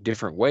in like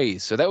different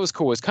ways. So that was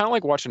cool. It's kind of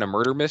like watching a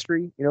murder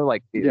mystery, yeah,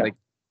 like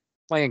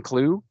playing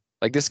Clue.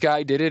 Like this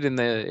guy did it in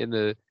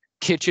the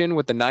kitchen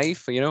with the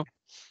knife,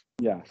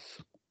 yes.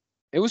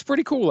 It was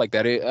pretty cool like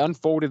that. It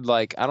unfolded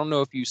like I don't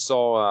know if you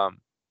saw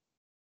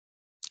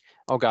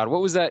oh God,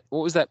 what was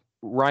that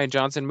Ryan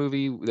Johnson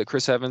movie that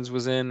Chris Evans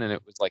was in and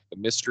it was like the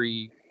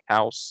mystery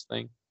house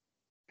thing?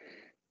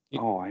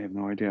 Oh, I have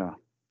no idea.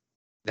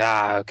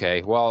 Ah,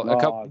 okay. Well, a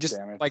couple Oh, just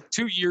damn it. like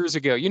 2 years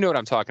ago, you know what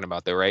I'm talking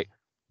about though, right?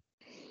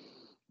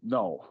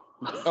 No.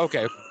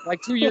 Okay.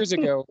 Like 2 years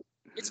ago,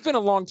 it's been a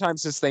long time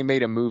since they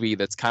made a movie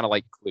that's kind of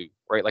like Clue,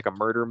 right? Like a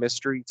murder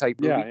mystery type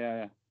Yeah, movie.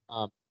 yeah,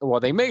 yeah. Well,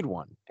 they made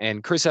one,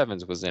 and Chris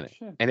Evans was in it,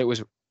 Shit. and it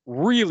was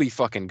really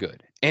fucking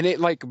good, and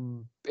it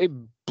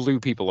blew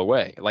people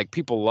away. Like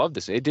people loved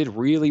this. It did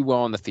really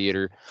well in the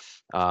theater,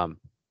 um,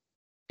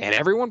 and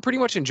everyone pretty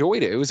much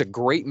enjoyed it. It was a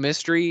great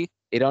mystery.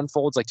 It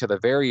unfolds like to the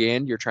very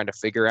end. You're trying to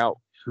figure out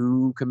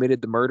who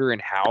committed the murder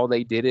and how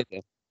they did it.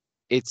 And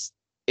it's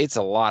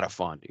a lot of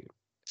fun, dude.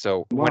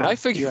 So when I Wow.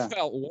 figure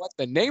Yeah. out what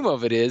the name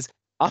of it is,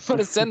 I'm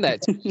gonna send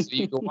that to you so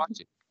you can watch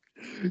it.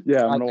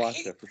 Yeah, I'm Like gonna I watch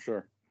hate that for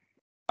sure.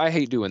 I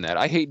hate doing that.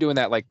 I hate doing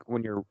that, like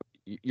when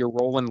you're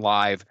rolling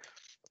live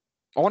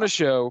on a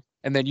show,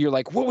 and then you're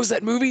like, "What was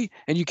that movie?"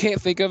 and you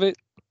can't think of it.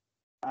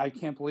 I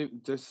can't believe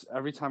just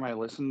every time I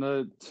listen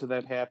to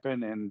that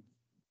happen, and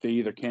they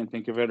either can't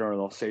think of it or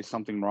they'll say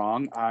something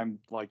wrong. I'm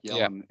like Yeah,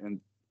 yelling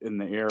in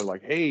the air,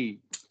 like, "Hey,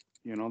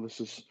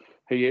 this is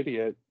hey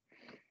idiot,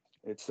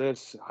 it's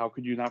this. How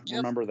could you not yeah,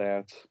 remember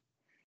that?"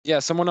 yeah.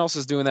 Someone else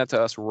is doing that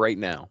to us right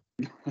now.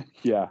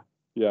 Yeah,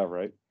 yeah,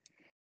 right.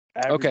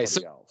 Okay,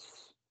 so Everybody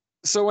else.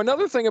 so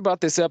another thing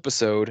about this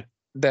episode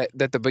that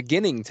the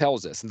beginning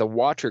tells us, and the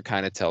watcher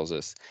kind of tells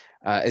us,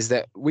 is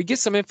that we get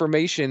some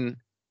information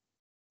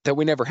that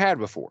we never had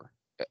before.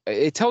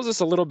 It tells us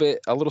a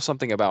little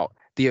something about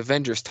the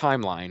Avengers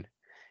timeline,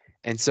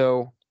 and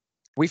so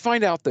we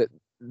find out that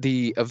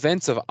the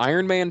events of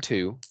Iron Man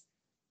 2,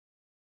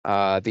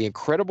 the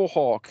Incredible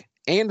Hulk,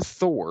 and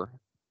Thor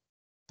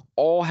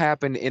all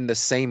happen in the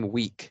same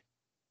week.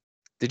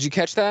 Did you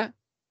catch that?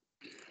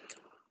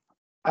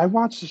 I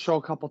watched the show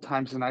a couple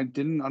times and I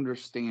didn't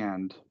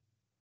understand.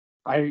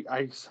 I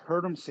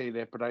heard him say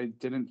that, but I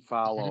didn't Mhm.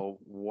 follow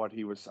what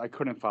he was. I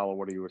couldn't follow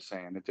what he was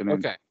saying. It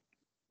didn't. Okay.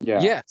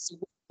 Yeah, Yeah.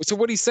 So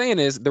what he's saying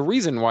is the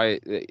reason why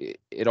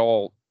it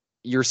all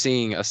you're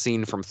seeing a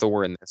scene from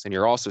Thor in this, and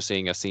you're also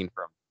seeing a scene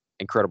from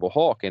Incredible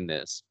Hulk in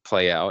this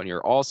play out, and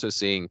you're also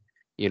seeing,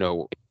 you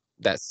know,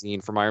 that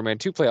scene from Iron Man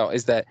 2 play out,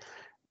 is that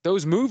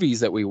those movies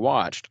that we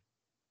watched,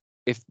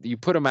 if you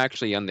put them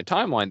actually on the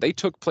timeline, they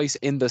took place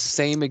in the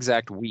same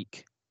exact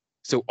week.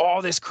 So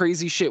all this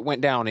crazy shit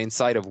went down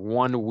inside of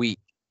 1 week.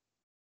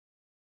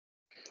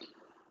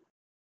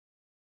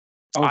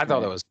 I thought that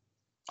okay. was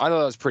I thought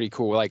that was pretty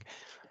cool. Like,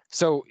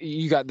 so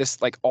you got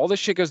this, like, all this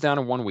shit goes down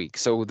in 1 week.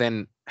 So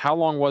then how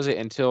long was it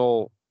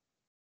until,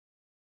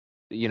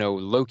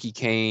 Loki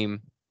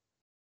came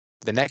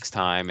the next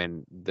time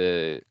and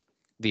the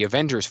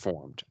Avengers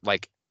formed?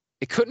 Like,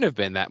 it couldn't have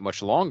been that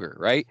much longer,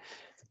 right?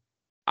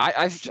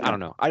 I Yeah. don't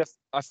know. I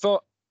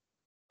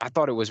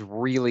thought it was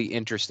really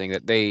interesting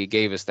that they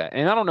gave us that.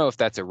 And I don't know if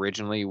that's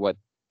originally what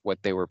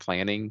they were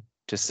planning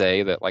to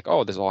say, that like,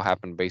 oh, this all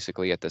happened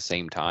basically at the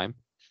same time.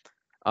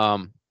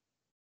 Um,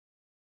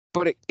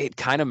 but it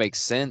kind of makes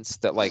sense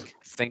that like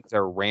things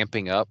are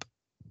ramping up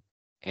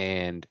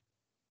and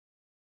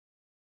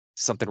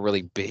something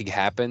really big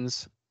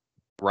happens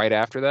right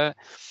after that.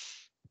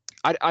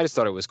 I just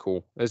thought it was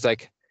cool. It's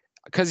like,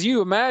 because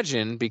you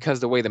imagine,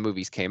 because the way the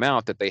movies came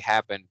out, that they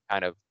happen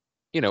kind of,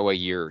 a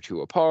year or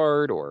two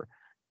apart or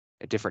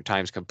at different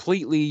times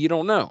completely. You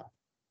don't know.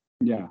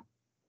 Yeah.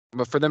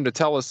 But for them to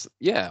tell us,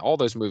 yeah, all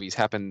those movies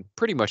happened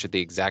pretty much at the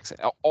exact same.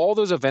 All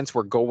those events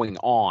were going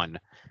on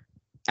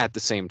at the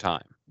same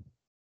time.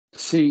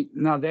 See,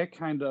 now that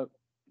kind of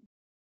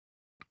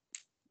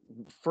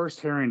first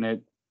hearing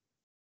it,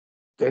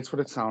 that's what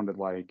it sounded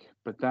like.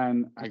 But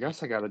then I Mhm.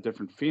 guess I got a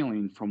different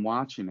feeling from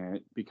watching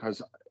it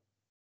because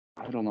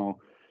I don't know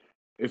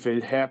if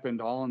it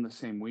happened all in the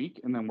same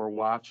week and then we're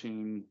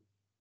watching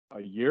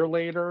a year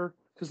later.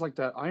 Because like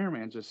the Iron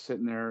Man just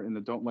sitting there in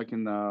the don't like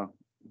in the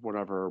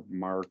whatever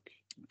Mark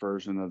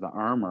version of the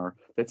armor.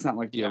 That's not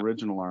like the Yeah,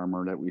 original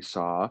armor that we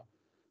saw.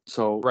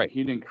 So right.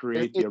 he didn't It,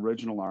 create the it,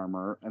 original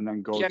armor and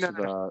then go yeah, no, to no,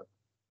 no. the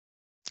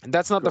And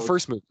that's not the go to,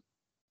 first movie.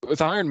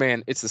 With Iron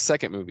Man, it's the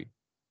second movie.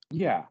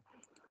 yeah.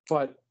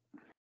 But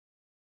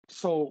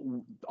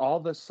so all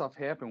this stuff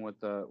happened with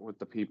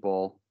the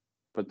people,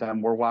 but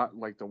then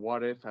like the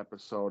what if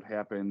episode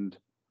happened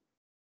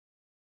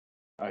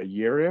a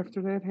year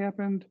after that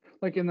happened.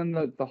 Like and then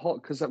the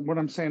Hulk, because what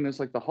I'm saying is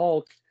like the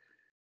Hulk,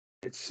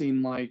 it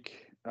seemed like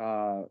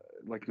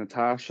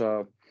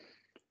Natasha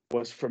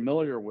was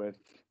familiar with,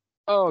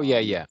 Oh yeah,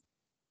 um, yeah.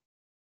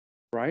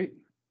 right?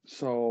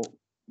 So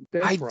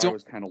I that's where I don't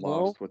was kind of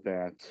know. lost with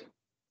that.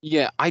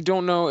 Yeah, I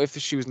don't know if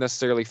she was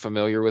necessarily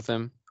familiar with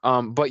him.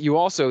 But you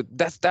also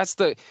that's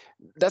the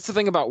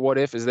thing about what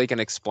if, is they can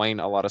explain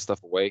a lot of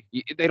stuff away.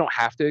 They don't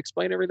have to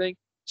explain everything.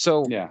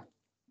 So Yeah,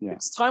 yeah,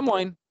 this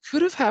timeline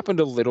could have happened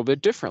a little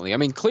bit differently. I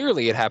mean,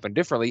 clearly it happened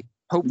differently.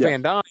 Hope yeah,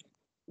 Van Dyne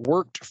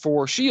worked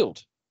for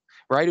Shield,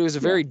 right? It was a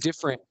yeah, very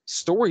different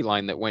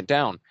storyline that went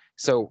down.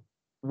 So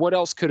what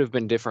else could have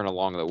been different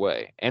along the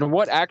way? And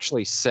what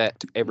actually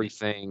set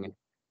everything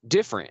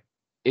different?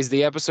 Is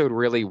the episode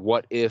really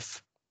what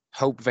if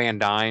Hope Van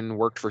Dyne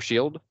worked for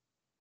Shield?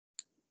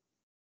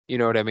 You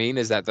know what I mean?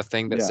 Is that the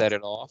thing that yeah, set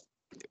it off?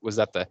 Was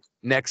that the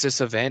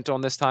Nexus event on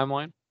this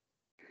timeline?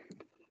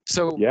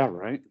 So yeah.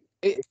 Right.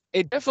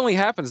 it definitely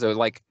happens though.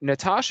 Like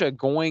Natasha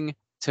going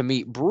to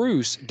meet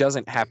Bruce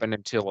doesn't happen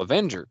until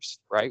Avengers,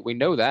 right? We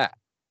know that.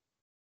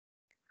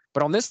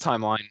 But on this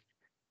timeline,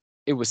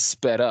 it was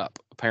sped up,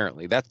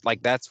 apparently.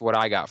 That's what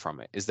I got from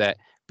it, is that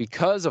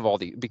because of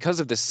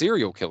the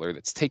serial killer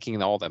that's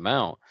taking all them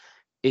out,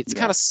 it's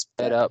kind Yeah, of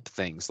sped up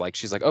things. Like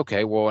she's like,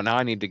 okay, well now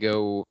I need to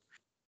go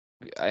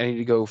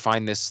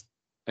find this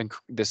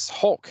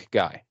Hulk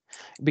guy.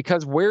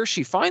 Because where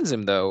she finds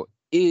him though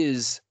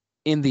is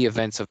in the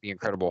events of the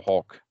Incredible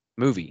Hulk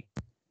movie,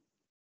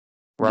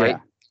 right? yeah,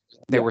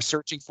 They yeah, were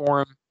searching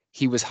for him.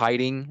 He was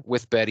hiding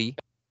with Betty.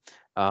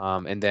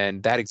 And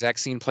then that exact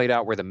scene played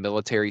out where the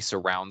military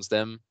surrounds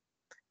them,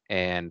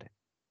 and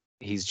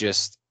he's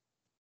just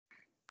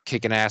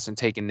kicking ass and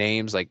taking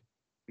names, like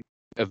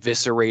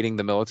eviscerating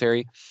the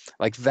military.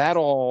 Like that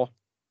all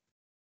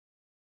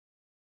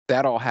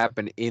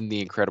happened in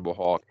the Incredible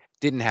Hulk.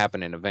 Didn't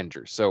happen in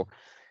Avengers. So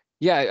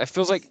yeah, it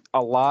feels like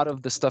a lot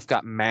of the stuff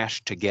got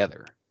mashed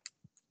together.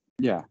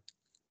 Yeah.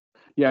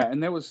 Yeah,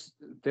 and that was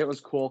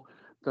cool.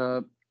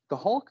 The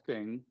Hulk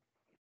thing,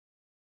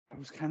 I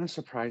was kind of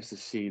surprised to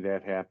see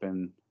that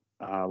happen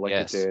like it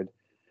Yes. did.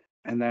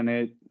 And then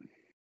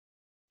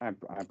I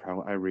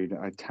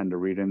tend to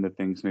read into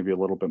things maybe a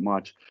little bit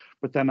much,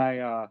 but then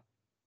it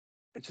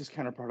just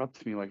kind of brought up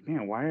to me like,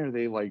 man, why are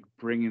they like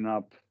bringing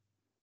up,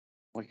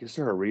 like, is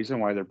there a reason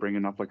why they're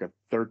bringing up like a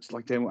third,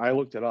 like I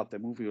looked it up,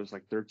 that movie was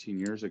like 13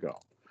 years ago.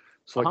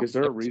 So like, Uh-huh. is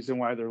there a Yep. reason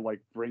why they're like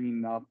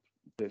bringing up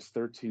this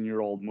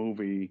 13-year-old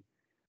movie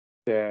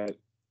that,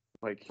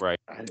 like, Right.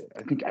 I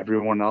think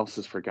everyone else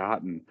has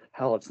forgotten?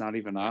 Hell, it's not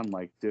even on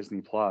like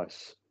Disney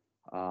Plus.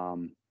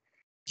 Um,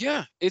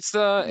 Yeah, it's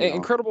the you know,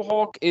 Incredible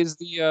Hulk is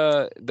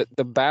the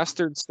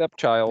bastard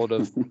stepchild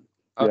of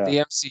yeah, the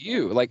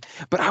MCU. Like,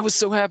 but I was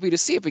so happy to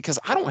see it because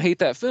I don't hate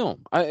that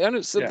film. I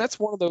know, so yeah, that's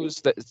one of those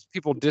that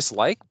people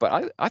dislike,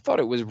 but I thought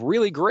it was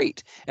really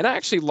great, and I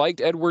actually liked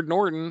Edward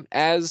Norton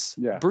as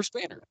yeah. Bruce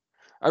Banner.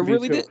 I Me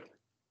really too. did.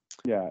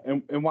 Yeah,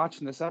 and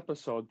watching this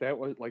episode, that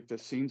was like the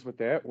scenes with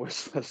that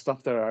was the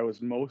stuff that I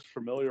was most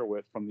familiar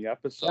with from the Yeah.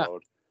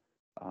 episode.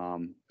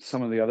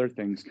 Some of the other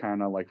things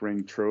kind of like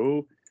ring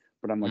true,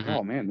 but I'm like, Hmm.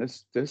 oh man,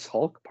 this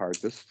Hulk part,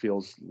 this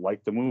feels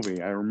like the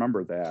movie. I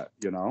remember that,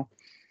 you know.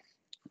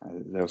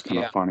 That was kind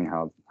of Yeah. funny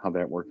how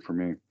that worked for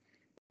me.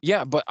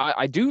 Yeah, but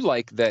I do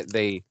like that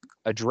they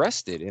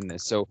addressed it in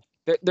this. So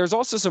there's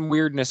also some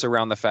weirdness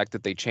around the fact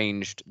that they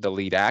changed the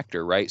lead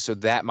actor, right? So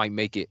that might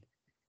make it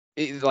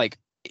like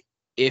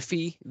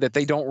iffy that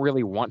they don't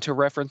really want to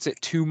reference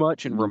it too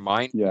much and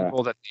remind Yeah,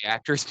 people that the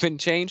actor's been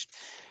changed,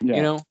 you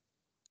yeah, know?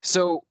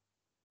 So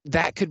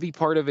that could be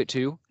part of it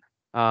too.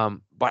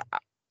 But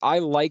I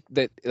like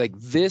that, like,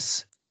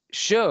 this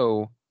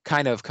show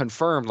kind of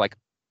confirmed, like,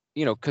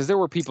 because there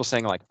were people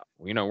saying, like,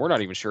 we're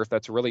not even sure if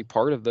that's really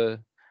part of the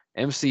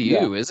yeah,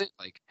 MCU, is it?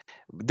 Like,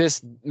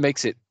 this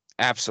makes it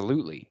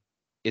absolutely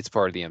it's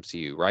part of the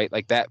MCU, right?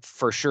 Like, that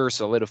for sure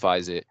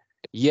solidifies it.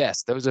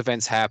 Yes, those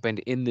events happened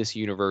in this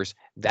universe.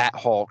 That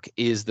Hulk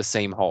is the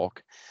same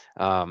Hulk.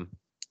 Um,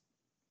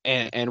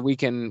 and we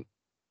can,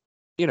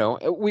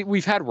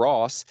 we've had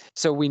Ross,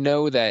 so we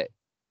know that.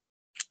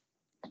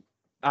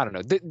 I don't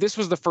know. This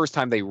was the first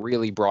time they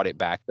really brought it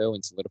back, though,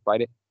 and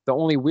solidified it. The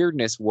only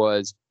weirdness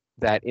was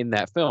that in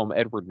that film,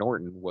 Edward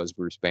Norton was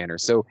Bruce Banner.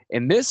 So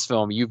in this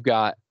film, you've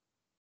got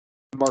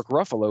Mark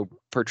Ruffalo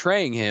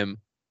portraying him,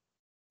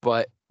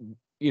 but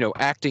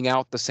acting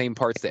out the same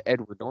parts that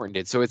Edward Norton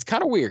did. So it's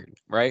kind of weird,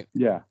 right?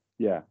 yeah,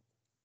 yeah,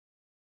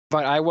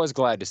 But I was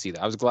glad to see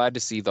that. I was glad to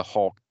see the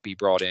Hulk be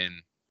brought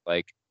in.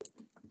 Like,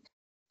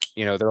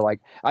 they're like,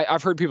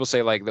 I've heard people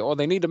say, like, oh,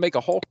 they need to make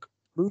a Hulk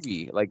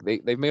movie. Like,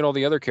 they've made all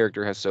the other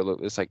character has solo.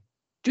 It's like,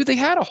 dude, they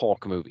had a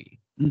Hulk movie.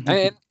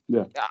 And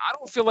yeah. I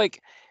don't feel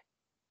like,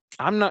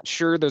 I'm not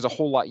sure there's a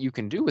whole lot you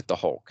can do with the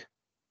Hulk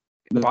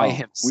by No,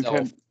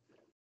 himself.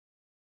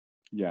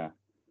 yeah,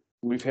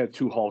 we've had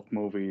two Hulk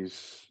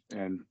movies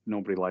and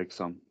nobody likes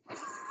them,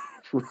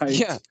 right?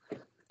 Yeah.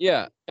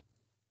 Yeah.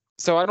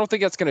 So I don't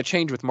think that's going to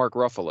change with Mark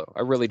Ruffalo.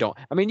 I really don't.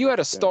 I mean, you had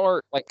Yeah,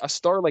 a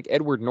star like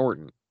Edward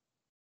Norton,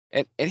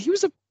 and he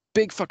was a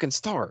big fucking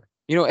star.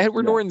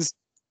 Edward yeah, Norton's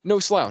no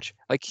slouch.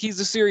 Like, he's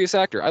a serious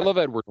actor. I love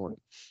Edward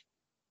Norton.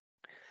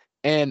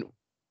 And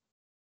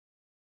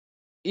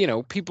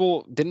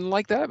people didn't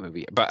like that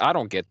movie, but I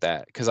don't get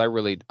that because I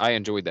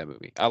enjoyed that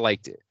movie. I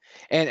liked it.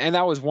 And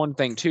that was one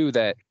thing too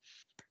that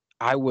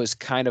I was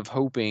kind of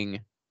hoping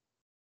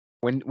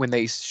when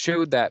they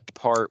showed that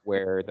part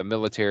where the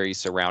military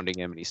surrounding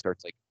him and he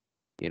starts, like,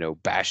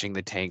 bashing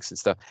the tanks and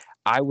stuff.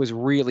 I was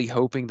really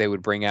hoping they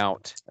would bring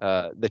out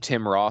the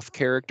Tim Roth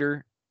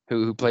character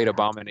who played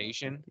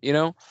Abomination,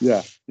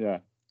 yeah, yeah,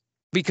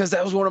 because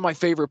that was one of my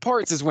favorite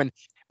parts is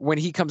when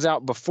he comes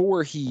out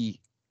before he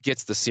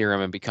gets the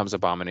serum and becomes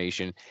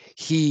Abomination.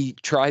 He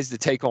tries to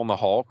take on the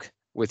Hulk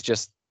with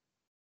just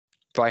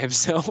by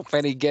himself,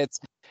 and he gets,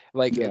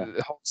 like, yeah,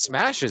 Hulk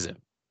smashes him.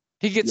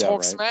 He gets yeah, Hulk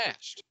right.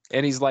 smashed,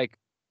 and he's like,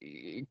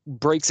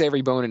 breaks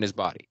every bone in his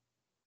body.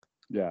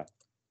 Yeah,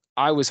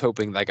 I was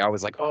hoping, like, I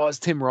was like, oh, is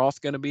Tim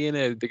Roth gonna be in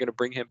it? They're gonna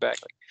bring him back.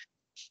 Like,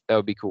 that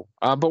would be cool.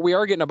 But we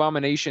are getting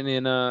Abomination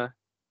in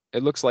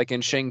it looks like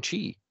in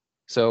Shang-Chi.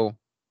 So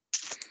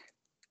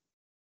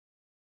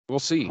we'll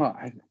see. huh?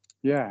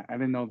 Yeah, I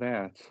didn't know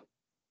that.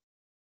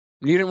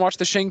 You didn't watch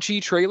the Shang-Chi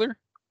trailer?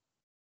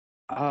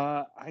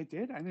 I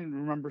did. I didn't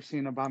remember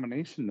seeing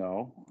Abomination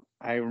though.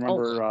 I Oh,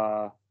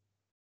 remember.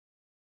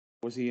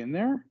 Was he in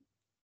there?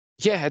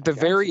 yeah, at I the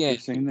guess very if you're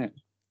end. saying that.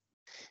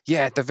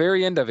 Yeah, at the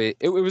very end of it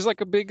was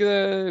like a big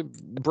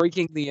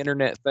breaking the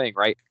internet thing,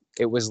 right?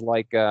 It was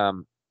like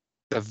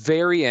the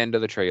very end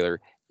of the trailer.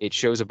 It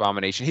shows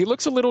Abomination. He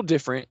looks a little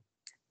different.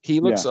 He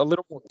looks Yeah. a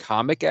little more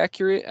comic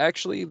accurate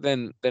actually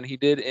than he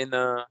did in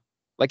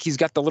like he's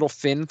got the little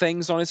fin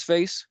things on his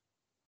face.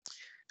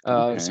 So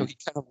Okay. he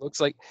kind of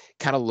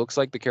looks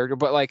like the character,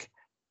 but like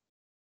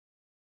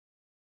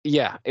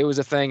yeah, it was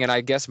a thing, and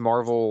I guess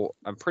Marvel.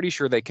 I'm pretty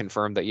sure they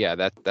confirmed that. Yeah,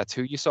 that's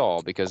who you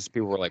saw because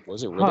people were like,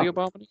 "Was it really Huh.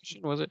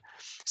 Abomination? Was it?"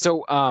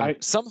 So I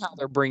somehow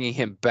they're bringing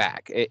him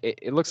back.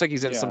 It looks like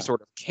he's in some yeah.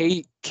 sort of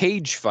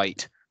cage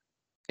fight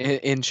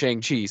in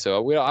Shang-Chi.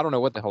 So I don't know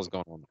what the hell's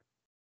going on.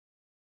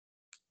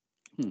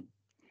 Hmm.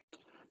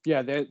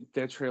 Yeah,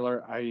 that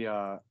trailer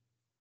I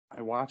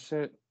watched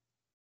it.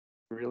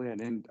 Really, I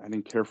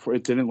didn't care for it.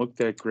 It didn't look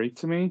that great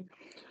to me. Mhm.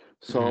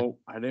 So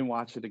I didn't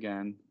watch it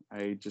again.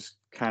 I just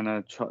kind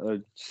of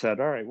said,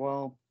 "All right,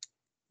 well,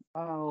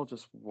 I'll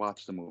just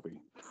watch the movie."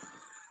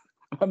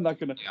 I'm not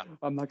gonna Yeah.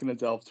 I'm not gonna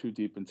delve too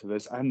deep into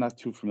this. I'm not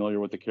too familiar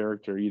with the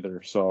character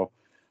either, so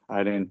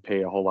I didn't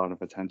pay a whole lot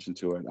of attention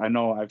to it. I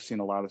know I've seen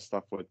a lot of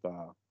stuff with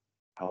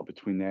how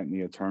between that and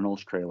the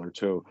Eternals trailer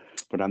too,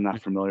 but I'm not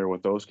familiar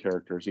with those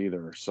characters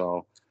either.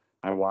 So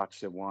I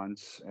watched it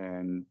once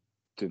and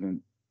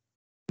didn't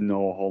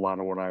know a whole lot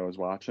of what I was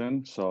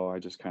watching, so I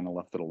just kind of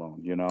left it alone,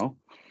 you know?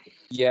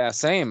 Yeah,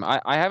 same.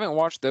 I haven't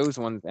watched those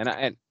ones,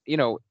 and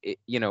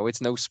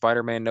it's no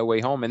Spider-Man, No Way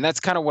Home, and that's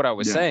kind of what I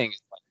was Yeah. saying.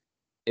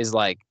 Is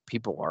like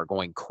people are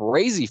going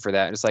crazy for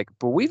that. It's like,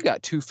 but we've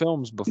got two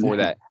films before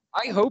Yeah. that.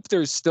 I hope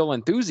there's still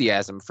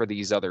enthusiasm for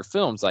these other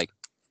films. Like,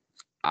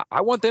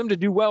 I want them to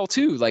do well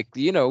too. Like,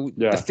 the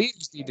Yeah.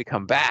 theaters need to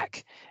come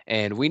back,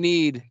 and we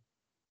need,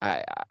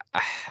 I,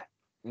 I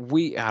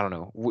I don't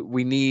know,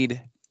 we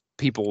need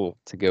people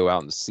to go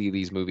out and see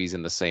these movies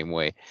in the same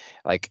way,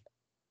 like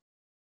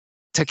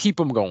to keep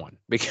them going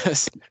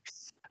because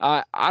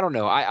I don't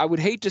know. I would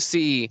hate to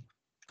see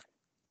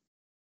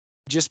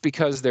just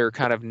because they're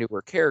kind of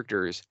newer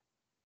characters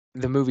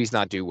the movies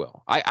not do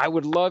well. I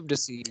would love to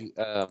see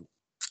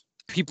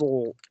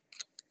people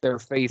their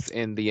faith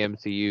in the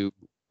MCU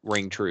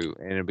ring true,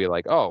 and it'd be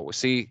like, oh,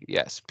 see,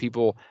 yes,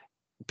 people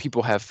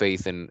have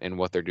faith in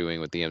what they're doing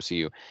with the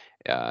MCU.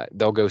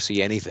 They'll go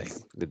see anything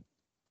that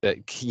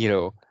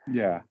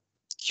Yeah.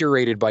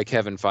 curated by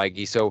Kevin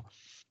Feige. So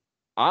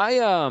I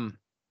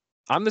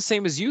I'm the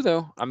same as you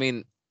though. I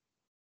mean,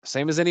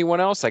 same as anyone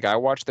else. Like I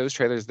watch those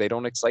trailers, they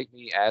don't excite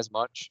me as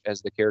much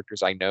as the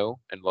characters I know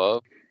and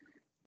love.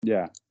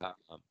 Yeah.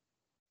 Um,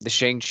 the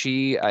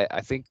Shang-Chi,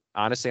 I think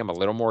honestly I'm a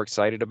little more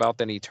excited about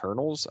than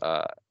Eternals.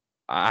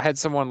 I had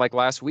someone like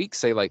last week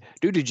say like,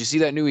 dude, did you see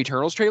that new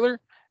Eternals trailer?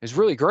 It's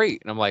really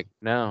great. And I'm like,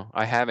 no,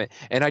 I haven't.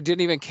 And I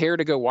didn't even care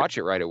to go watch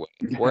it right away.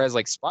 Yeah. Whereas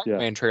like Yeah.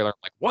 Spider-Man trailer, I'm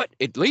like, what?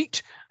 It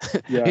leaked? Yeah.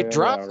 It Yeah. Yeah.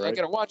 dropped? I Right.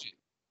 gotta watch it.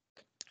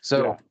 Yeah.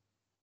 So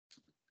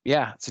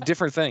yeah, it's a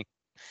different thing.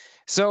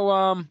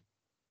 So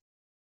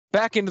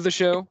back into the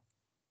show.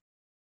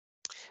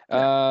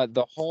 Yeah.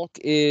 The Hulk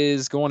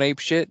is going ape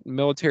shit.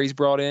 Military's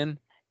brought in,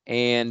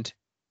 and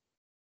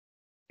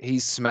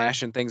he's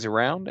smashing things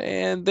around,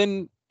 and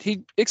then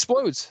he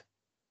explodes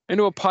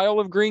into a pile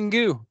of green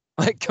goo,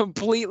 like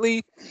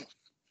completely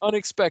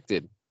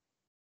unexpected.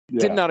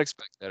 Did Yeah. not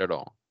expect that at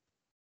all.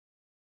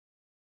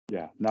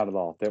 Yeah. Not at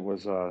all. That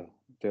was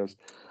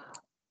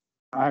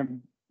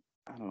I'm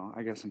I don't know.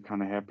 I guess I'm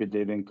kind of happy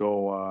they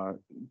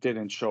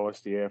didn't show us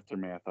the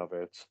aftermath of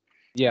it. I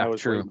Yeah,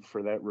 was true. waiting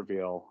for that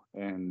reveal,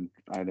 and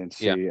I didn't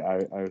Yeah, see.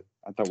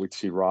 I thought we'd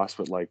see Ross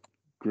with like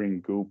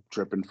green goop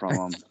dripping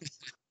from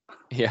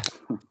yeah,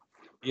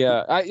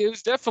 yeah. It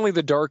was definitely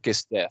the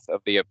darkest death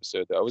of the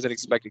episode, though. I wasn't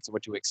expecting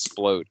someone to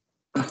explode.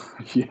 him.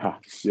 Yeah.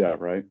 Yeah.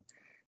 Right.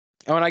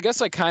 Oh, and I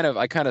guess I kind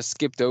of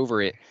skipped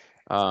over it.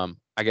 I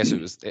guess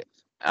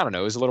I don't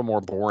know. It was a little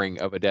more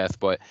boring of a death,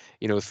 but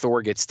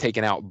Thor gets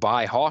taken out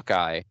by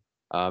Hawkeye.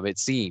 It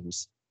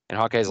seems, and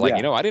Hawkeye's like,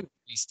 Yeah. I didn't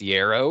release the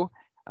arrow.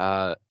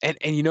 And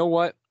you know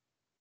what?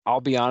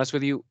 I'll be honest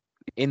with you.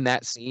 In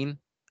that scene,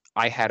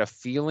 I had a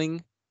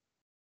feeling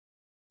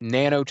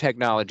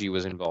nanotechnology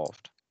was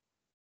involved.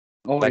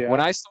 Oh Like when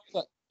yeah. I saw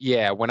that,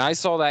 yeah, when I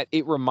saw that,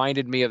 it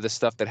reminded me of the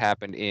stuff that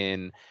happened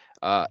in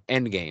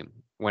Endgame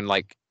when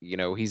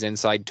he's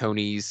inside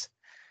Tony's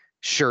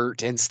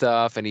shirt and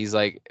stuff, and he's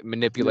like Yeah.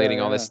 manipulating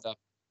all this Yeah. stuff.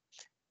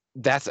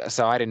 That's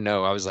so I didn't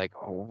know. I was like,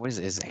 oh, what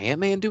is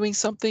Ant-Man doing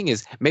something?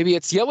 Is maybe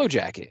it's Yellow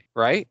Jacket,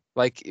 right?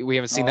 Like we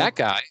haven't seen that Oh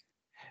guy.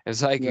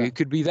 It's like yeah. it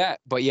could be that.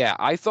 But yeah,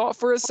 I thought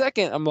for a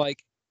second, I'm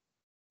like,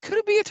 could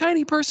it be a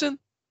tiny person?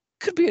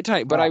 Could be a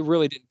tiny, but I Huh.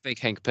 really didn't think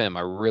Hank Pym.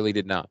 I really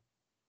did not.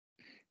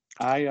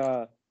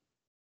 I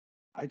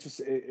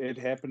it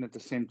happened at the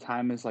same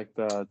time as like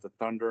the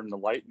thunder and the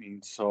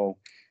lightning, so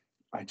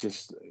I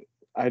just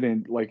I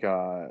didn't like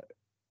I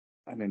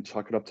didn't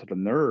chalk it up to the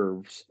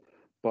nerves,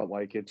 but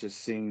like it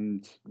just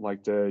seemed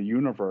like the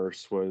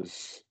universe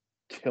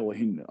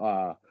killing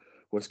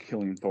was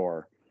killing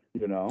Thor,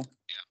 you know?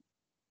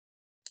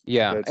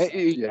 Yeah.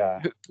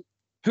 Yeah.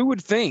 Who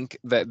would think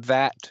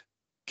that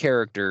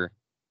character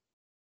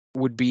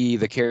would be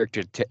the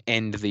character to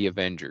end the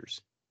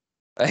Avengers?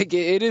 Like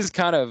it is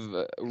kind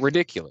of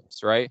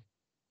ridiculous, right?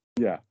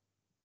 Yeah.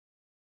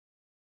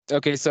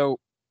 Okay, so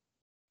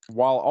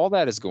while all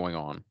that is going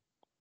on,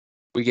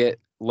 we get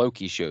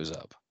Loki shows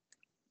up.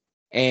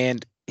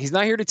 And he's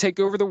not here to take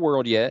over the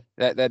world yet.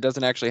 That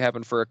doesn't actually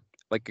happen for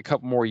a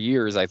couple more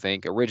years, I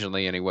think,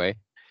 originally anyway.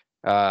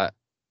 But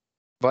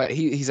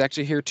he's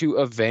actually here to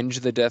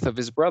avenge the death of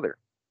his brother.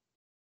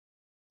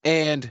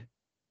 And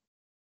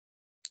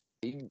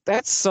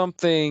that's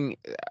something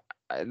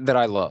that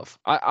I love.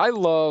 I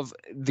love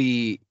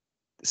the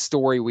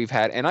story we've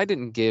had, and I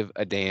didn't give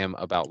a damn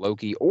about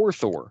Loki or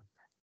Thor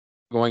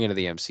going into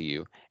the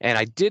MCU, and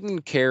I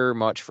didn't care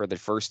much for the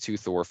first two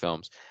Thor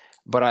films.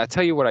 But I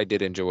tell you what, I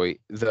did enjoy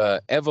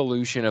the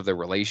evolution of the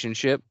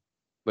relationship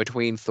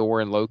between Thor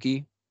and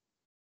Loki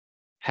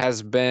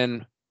has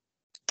been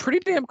pretty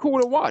damn cool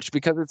to watch,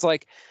 because it's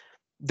like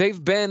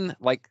they've been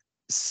like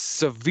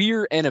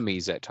severe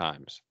enemies at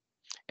times,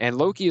 and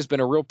Loki has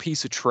been a real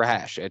piece of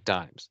trash at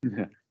times.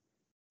 Yeah.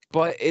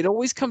 But it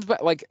always comes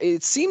back, like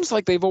it seems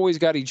like they've always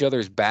got each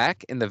other's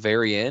back in the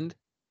very end.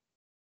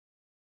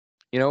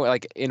 You know,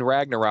 like in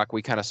Ragnarok,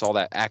 we kind of saw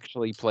that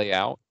actually play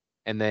out.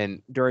 And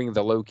then during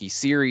the Loki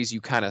series,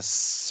 you kind of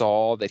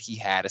saw that he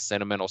had a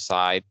sentimental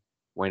side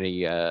when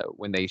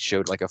when they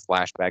showed like a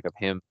flashback of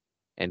him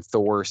and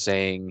Thor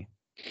saying,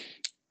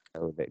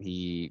 that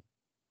he,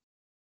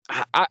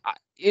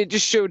 it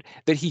just showed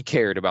that he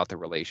cared about the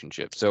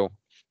relationship. So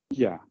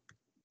yeah,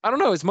 I don't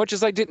know. As much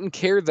as I didn't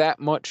care that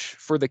much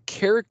for the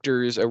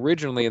characters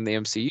originally in the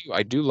MCU,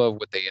 I do love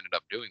what they ended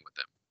up doing with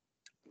them.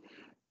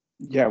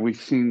 Yeah,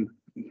 we've seen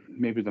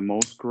maybe the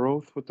most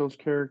growth with those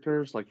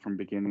characters, like from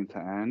beginning to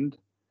end.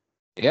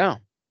 Yeah.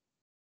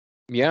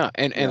 Yeah.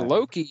 And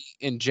Loki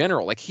in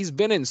general, like he's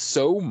been in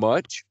so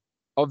much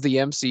of the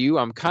MCU.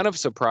 I'm kind of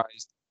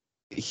surprised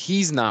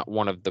he's not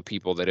one of the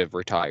people that have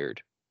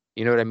retired.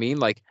 You know what I mean?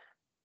 Like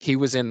he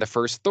was in the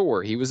first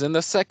Thor, he was in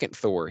the second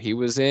Thor, he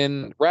was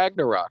in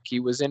Ragnarok, he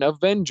was in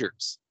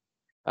Avengers.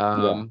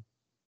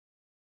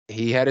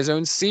 He had his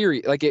own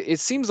series. Like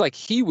it seems like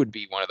he would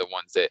be one of the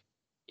ones that,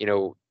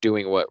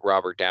 doing what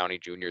Robert Downey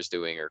Jr. is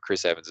doing or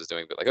Chris Evans is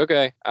doing, but like,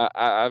 okay,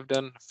 I've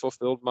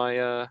fulfilled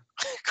my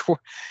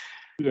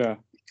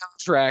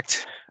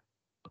contract.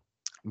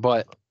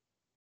 But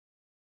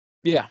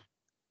yeah,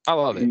 I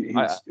love it.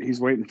 He's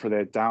waiting for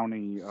that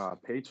Downey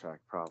paycheck,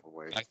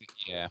 probably.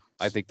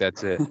 I think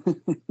that's it.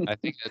 I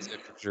think that's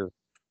it for sure.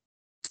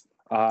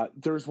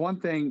 There's one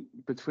thing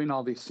between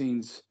all these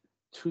scenes,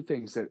 two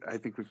things that I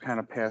think we've kind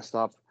of passed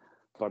up.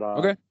 But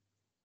okay.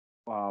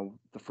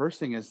 The first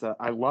thing is that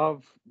I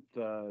love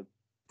the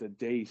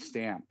day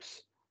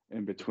stamps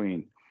in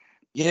between.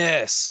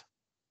 Yes.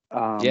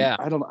 Yeah.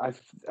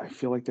 I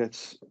feel like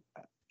that's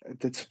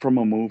from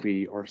a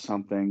movie or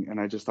something, and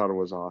I just thought it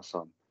was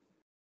awesome.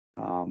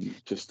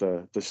 Just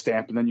the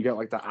stamp, and then you got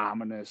like the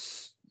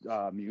ominous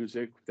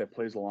music that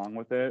plays along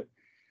with it.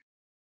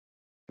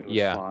 It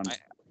was fun.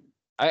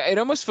 It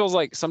almost feels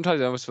like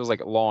sometimes it almost feels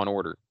like Law and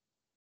Order.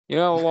 You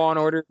know, Law and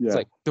Order. It's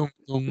like dum,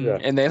 dum,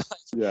 and they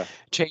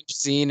change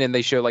scene and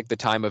they show like the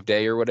time of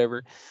day or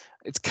whatever.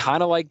 It's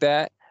kind of like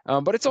that,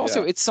 but it's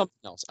also it's something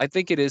else. I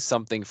think it is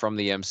something from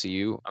the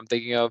MCU. I'm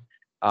thinking of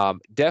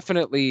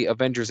definitely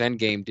Avengers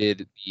Endgame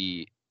did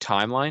the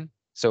timeline,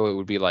 so it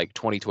would be like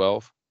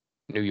 2012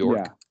 New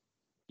York.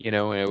 And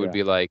it would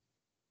be like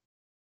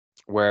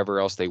wherever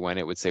else they went,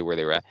 it would say where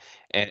they were at,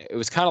 and it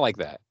was kind of like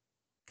that.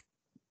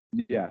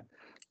 Yeah,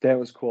 that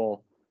was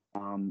cool.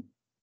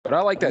 But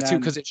I like that too,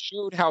 because it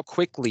showed how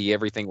quickly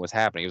everything was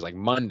happening. It was like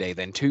Monday,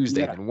 then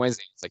Tuesday, then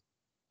Wednesday. It's like,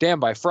 damn,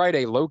 by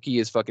Friday, Loki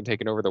is fucking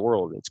taking over the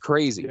world. It's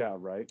crazy. Yeah,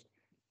 right.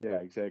 Yeah,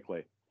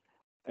 exactly.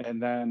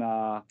 And then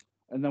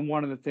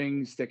one of the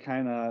things that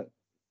kind of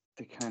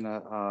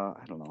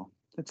I don't know,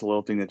 it's a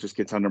little thing that just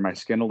gets under my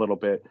skin a little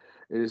bit,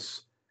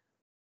 is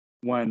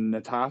when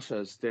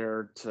Natasha's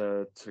there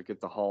to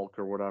get the Hulk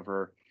or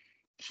whatever,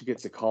 she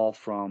gets a call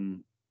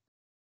from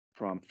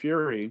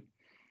Fury,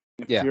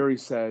 and Fury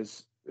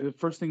says, the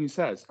first thing he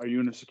says, "Are you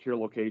in a secure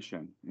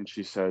location?" And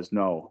she says,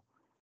 "No."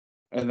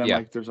 And then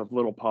like there's a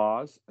little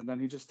pause, and then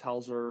he just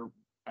tells her,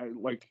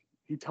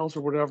 he tells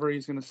her whatever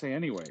he's gonna say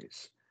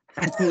anyways.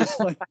 It's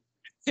like,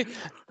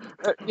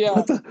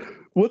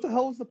 what the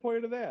hell is the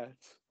point of that?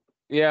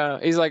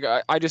 Yeah, he's like,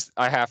 I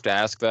have to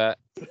ask that.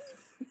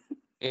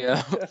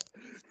 Yeah.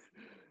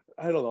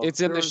 I don't know. It's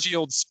in the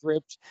Shield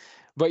script,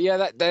 but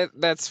yeah,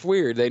 that's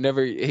weird. They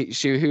never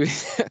you're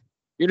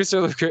in a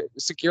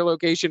secure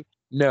location.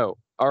 No.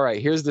 All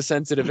right. Here's the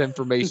sensitive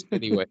information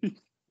anyway.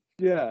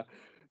 Yeah.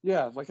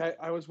 Like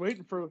I was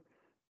waiting for,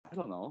 I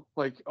don't know.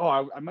 Like, oh,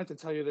 I meant to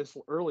tell you this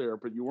earlier,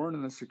 but you weren't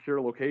in a secure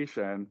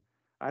location.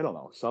 I don't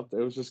know. Something.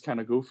 It was just kind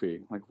of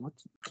goofy. Like, what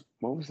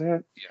was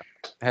that?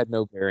 Yeah. Had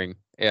no bearing.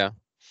 Yeah.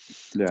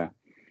 Yeah.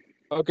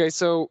 Okay.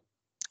 So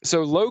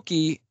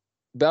Loki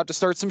about to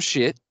start some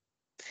shit,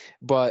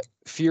 but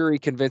Fury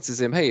convinces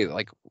him, hey,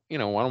 like, why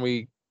don't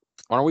we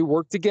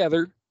work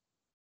together?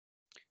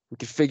 We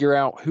could figure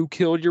out who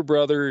killed your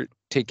brother,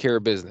 take care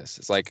of business.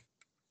 It's like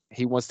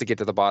he wants to get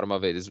to the bottom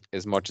of it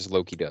as much as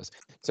Loki does.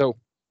 So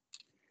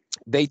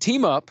they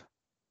team up,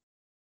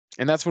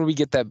 and that's when we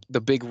get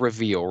the big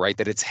reveal, right?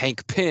 That it's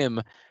Hank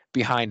Pym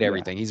behind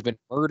everything. He's been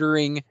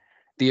murdering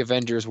the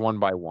Avengers one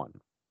by one.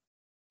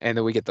 And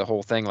then we get the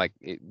whole thing like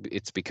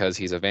it's because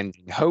he's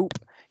avenging Hope.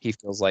 He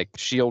feels like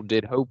Shield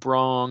did Hope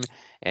wrong,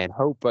 and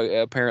Hope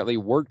apparently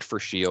worked for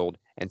Shield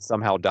and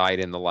somehow died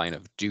in the line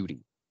of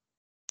duty.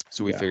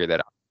 So we Yeah. figured that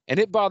out. And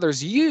it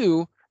bothers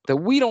you that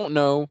we don't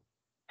know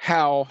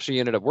how she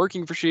ended up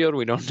working for Shield.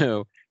 We don't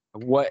know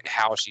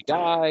how she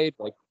died.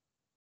 Like,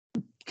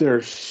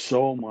 There's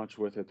so much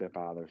with it that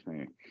bothers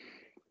me.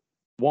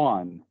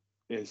 One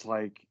is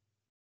like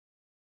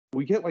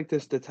we get like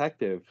this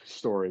detective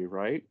story,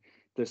 right?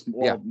 This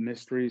yeah,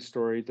 mystery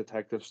story,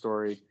 detective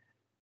story,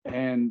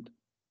 and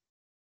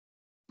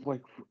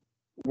like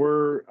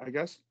I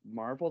guess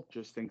Marvel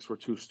just thinks we're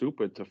too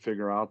stupid to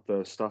figure out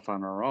the stuff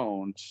on our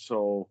own,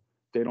 so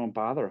they don't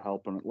bother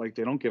helping. Like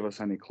they don't give us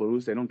any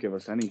clues, they don't give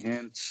us any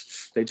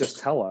hints. They just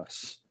tell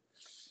us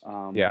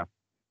yeah,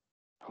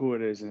 who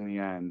it is in the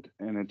end,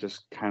 and it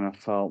just kind of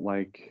felt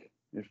like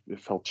it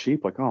felt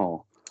cheap. Like,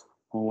 oh,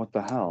 well, what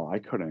the hell? I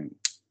couldn't.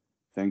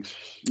 Thanks,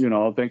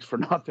 thanks for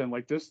nothing.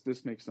 Like this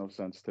makes no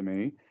sense to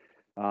me.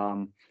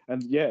 And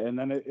yeah, and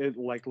then it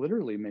like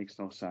literally makes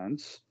no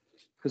sense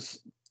because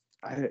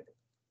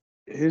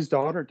his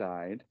daughter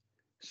died,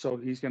 so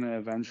he's gonna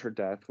avenge her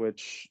death,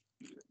 which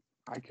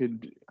I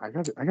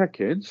got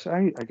kids.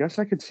 I guess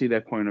I could see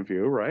that point of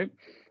view, right?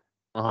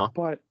 uh-huh.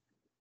 But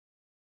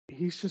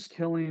he's just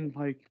killing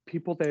like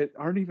people that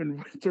aren't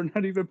even they're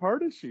not even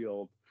part of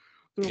Shield.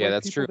 They're Yeah, like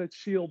that's true.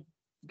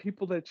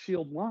 people that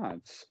Shield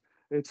wants.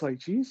 It's like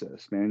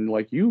Jesus, man.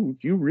 Like you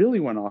really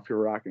went off your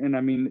rock. And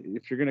I mean,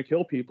 if you're gonna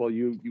kill people,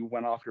 you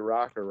went off your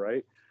rocker,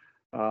 right?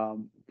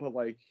 But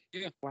like,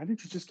 Yeah. why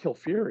didn't you just kill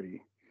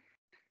Fury?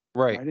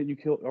 Right. Why didn't you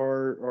kill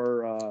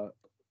or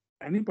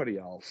anybody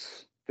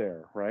else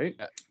there, right?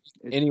 Uh,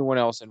 It, Anyone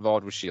else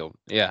involved with Shield?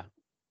 Yeah,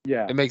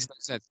 yeah, it makes no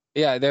sense.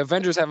 Yeah, the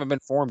Avengers haven't been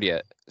formed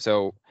yet,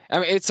 so I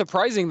mean, it's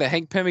surprising that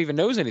Hank Pym even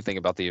knows anything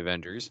about the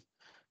Avengers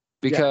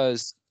yeah,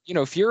 because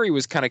Fury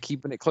was kind of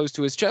keeping it close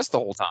to his chest the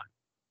whole time.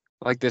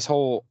 Like this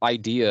whole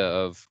idea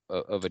of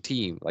a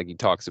team, like he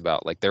talks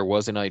about, like there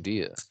was an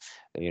idea,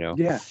 you know.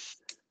 yeah,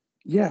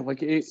 yeah.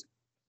 Like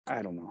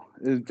I don't know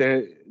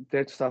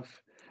that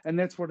stuff, and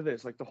that's what it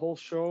is. Like the whole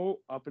show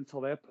up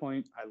until that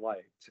point, I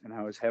liked and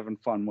I was having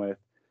fun with,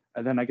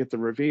 and then I get the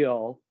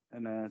reveal,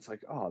 and then it's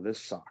like, oh, this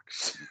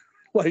sucks.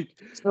 Like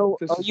So,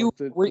 this are is you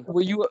like the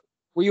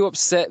were you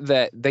upset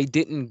that they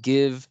didn't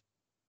give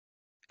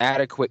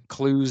adequate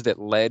clues that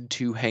led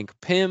to Hank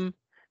Pym?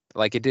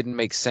 Like it didn't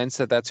make sense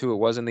that that's who it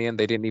was in the end.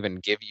 They didn't even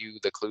give you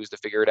the clues to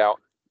figure it out.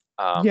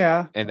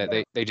 yeah, And that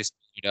they just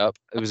made it up.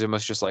 It was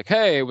almost just like,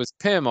 hey, it was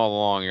Pym all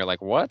along. You're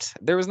like, what?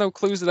 There was no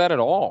clues to that at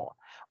all.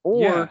 yeah,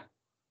 Or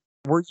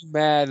were you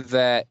mad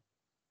that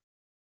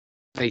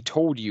they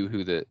told you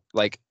who the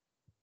like?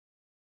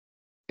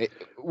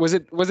 Was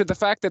it the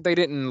fact that they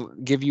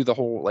didn't give you the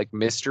whole like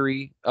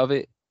mystery of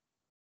it?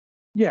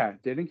 yeah.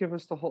 They didn't give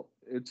us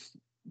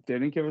they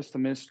didn't give us the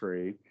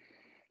mystery,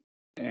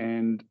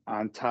 and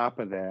on top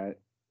of that,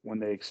 when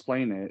they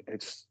explain it,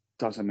 it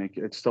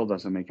still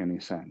doesn't make any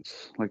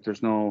sense. Like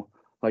there's no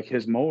like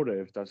his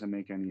motive doesn't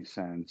make any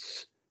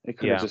sense. It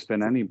could have Yeah. just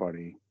been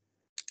anybody.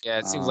 Yeah,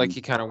 it seems like Um,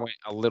 he kind of went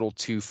a little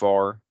too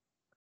far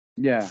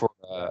yeah,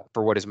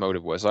 for what his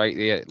motive was. Like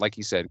yeah, like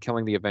you said,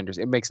 killing the Avengers,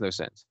 it makes no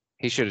sense.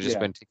 He should have just yeah,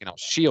 been taking out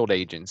Shield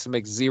agents. It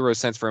makes zero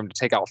sense for him to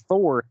take out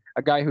Thor,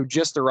 a guy who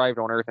just arrived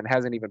on Earth and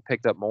hasn't even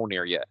picked up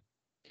Mjolnir yet.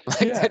 Like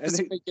yeah, that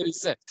doesn't make any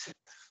sense.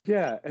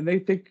 and they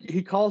think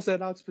he calls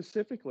that out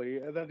specifically,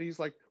 and then he's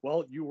like,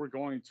 "Well, you were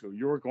going to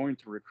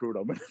recruit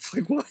him," and it's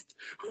like, what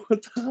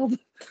the hell?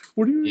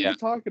 What are you Yeah, even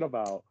talking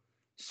about?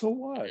 So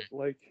what?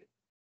 Like,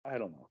 I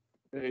don't know.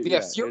 yeah. Yeah,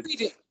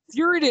 it's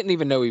Fury didn't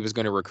even know he was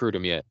going to recruit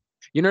him yet.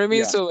 You know what I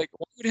mean? yeah, So like,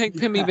 why would Hank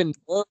Pym yeah, even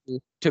know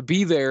to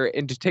be there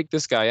and to take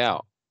this guy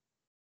out?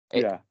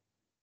 Eh, yeah,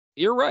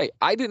 You're right.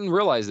 I didn't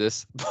realize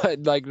this,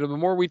 but like the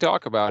more we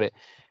talk about it,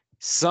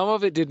 some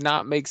of it did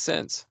not make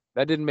sense.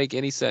 That didn't make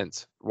any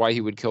sense. Why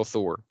he would kill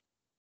Thor?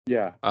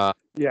 yeah, Uh,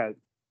 yeah.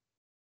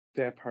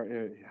 That part,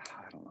 yeah,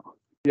 I don't know.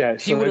 Yeah,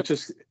 he so would it have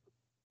just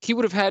he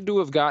would have had to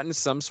have gotten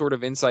some sort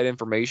of inside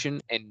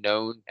information and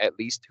known at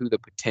least who the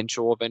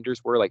potential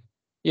Avengers were. Like,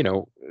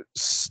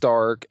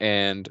 Stark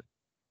and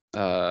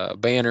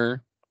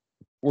Banner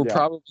were yeah,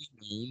 probably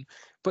known.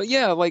 But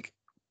yeah, like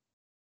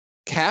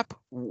Cap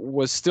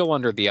was still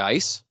under the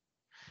ice.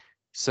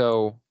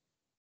 So,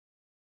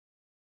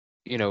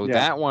 yeah,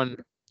 that one,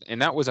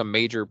 and that was a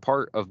major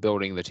part of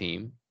building the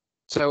team.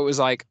 So it was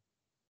like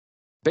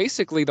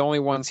basically the only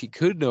ones he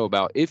could know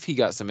about if he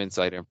got some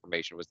inside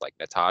information was like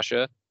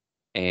Natasha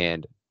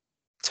and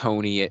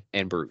Tony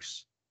and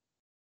Bruce.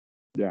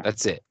 yeah,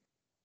 That's it.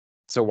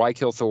 So why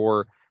kill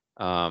Thor?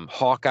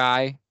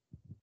 Hawkeye.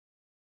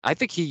 I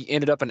think he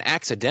ended up an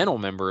accidental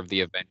member of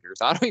the Avengers.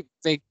 I don't even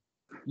think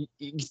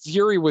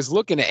Fury was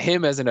looking at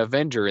him as an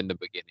Avenger in the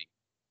beginning.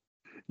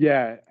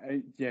 yeah,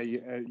 yeah.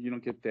 You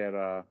don't get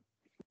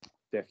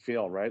that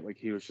feel, right? Like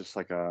he was just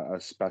like a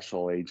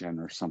special agent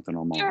or something Yeah,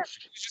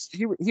 almost.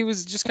 he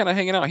was just kind of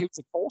hanging out. He was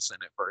a Coulson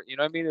at first. You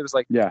know what I mean? It was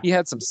like Yeah, he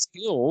had some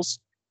skills,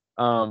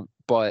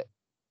 but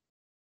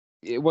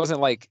it wasn't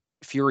like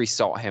Fury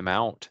sought him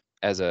out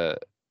as a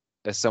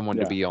as someone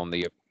to Yeah. be on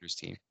the Avengers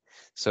team.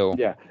 So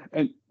Yeah.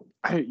 And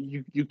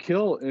you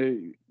kill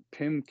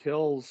Pym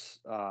kills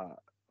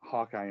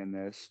Hawkeye in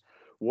this.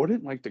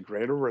 Wouldn't like the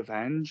greater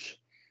revenge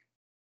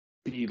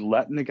be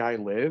letting the guy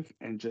live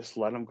and just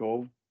let him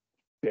go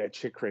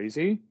batshit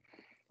crazy?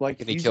 Like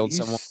and he killed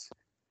someone.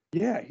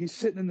 he's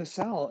sitting in the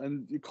cell,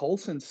 and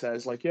Coulson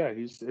says like, yeah,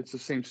 it's the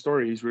same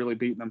story. He's really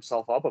beating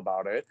himself up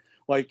about it.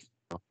 Like,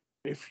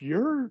 if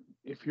you're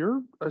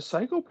a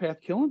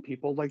psychopath killing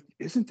people, like,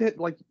 isn't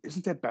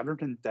that better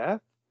than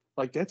death?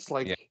 Like, that's Yeah,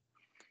 like,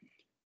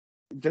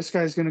 this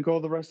guy's gonna go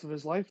the rest of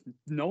his life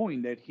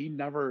knowing that he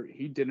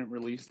didn't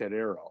release that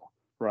arrow,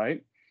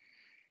 right?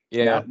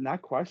 yeah,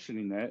 Not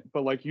questioning that,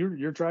 but like,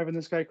 you're driving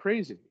this guy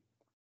crazy.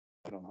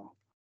 I don't know.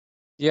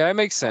 yeah. It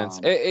makes sense.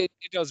 Um, It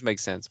does make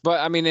sense. But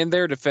I mean, in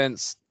their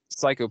defense,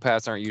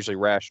 psychopaths aren't usually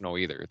rational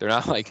either. They're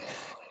not like,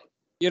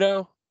 you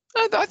know,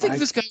 I think I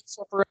this guy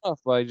suffered enough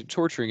by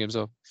torturing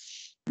himself.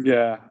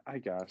 Yeah, I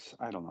guess.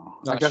 I don't know.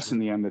 I Not guess sure. in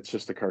the end, it's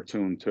just a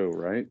cartoon too,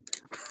 right?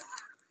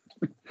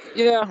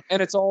 Yeah,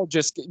 and it's all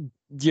just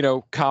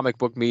comic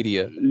book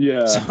media.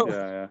 Yeah, So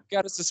yeah,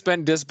 got to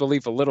suspend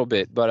disbelief a little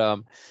bit. But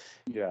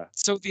yeah,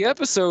 so the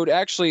episode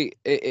actually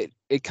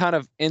it kind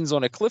of ends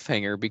on a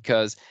cliffhanger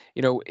because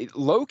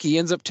Loki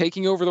ends up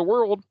taking over the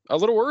world a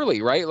little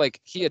early, right? Like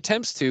he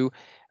attempts to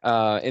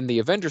in the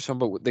Avengers film,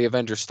 but the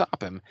Avengers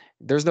stop him.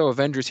 There's no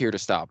Avengers here to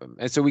stop him,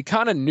 and so we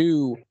kind of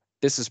knew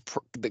this is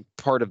the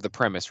part of the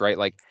premise, right?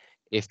 Like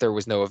if there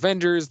was no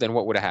Avengers, then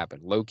what would have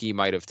happened? Loki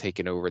might have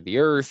taken over the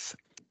Earth,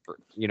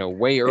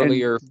 way and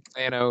earlier,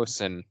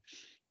 Thanos, and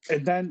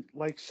then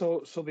like,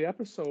 so the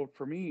episode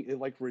for me, it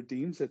like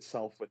redeems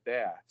itself with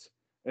that,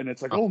 and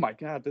it's like, uh, oh my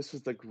god, this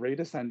is the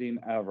greatest ending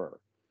ever.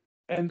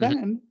 And mhm.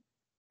 then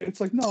it's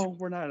like, no,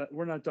 we're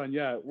not done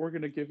yet. We're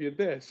gonna give you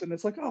this, and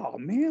it's like, oh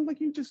man, like,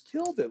 you just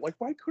killed it. Like,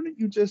 why couldn't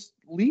you just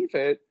leave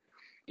it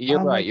You're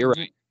on right. like, You're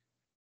right.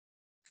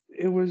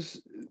 it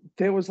was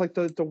that was like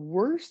the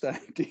worst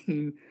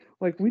ending.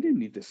 Like, we didn't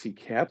need to see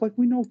Cap. Like,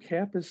 we know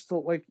Cap is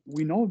still, like,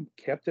 we know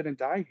Cap didn't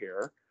die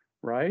here,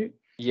 right?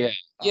 Yeah,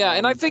 yeah,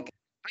 and I Um, think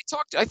I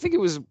talked. I think it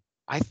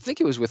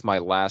was with my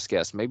last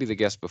guest, maybe the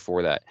guest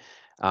before that.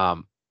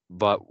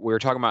 But we were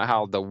talking about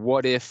how the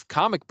What If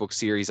comic book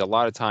series, a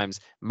lot of times,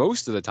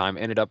 most of the time,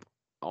 ended up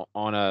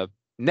on a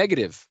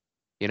negative.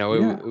 yeah,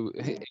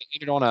 It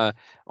ended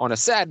on a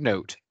sad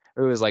note.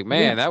 It was like,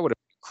 man, yeah. that would have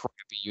been a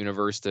crappy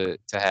universe to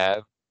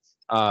have.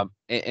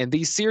 And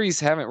these series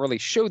haven't really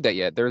showed that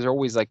yet. There's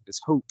always like this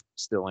hope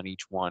still in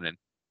each one,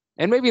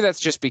 and maybe that's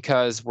just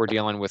because we're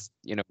dealing with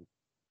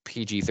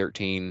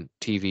PG-13,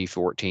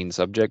 TV-14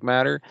 subject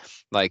matter.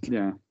 Like,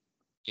 Yeah,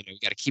 you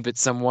got to keep it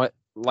somewhat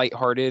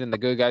lighthearted and the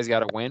good guys got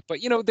to win. But,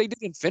 they did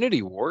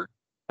Infinity War.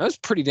 That was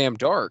pretty damn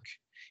dark,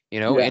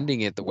 yeah.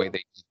 ending it the way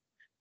they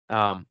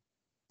did.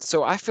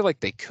 So I feel like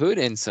they could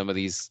end some of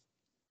these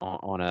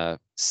on a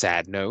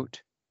sad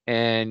note.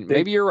 And They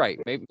maybe you're right.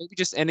 Maybe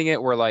just ending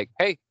it where, like,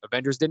 hey,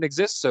 Avengers didn't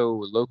exist,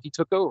 so Loki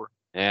took over.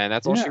 And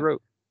that's all she Yeah,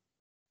 wrote.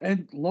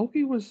 and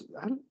Loki was,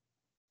 I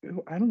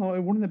don't know.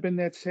 It wouldn't have been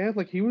that sad.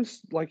 Like, he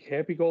was like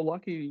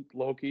happy-go-lucky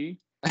Loki.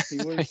 He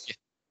was.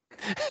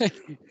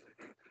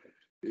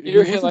 He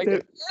You're wasn't like,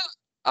 that.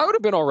 I would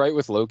have been all right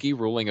with Loki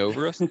ruling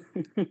over us. Wouldn't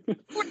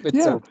have been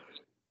Yeah, so.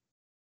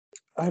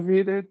 I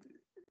mean,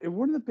 it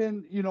wouldn't have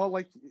been,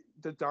 like,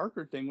 the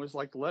darker thing was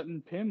like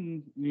letting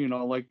Pym,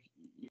 like,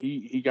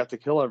 he got to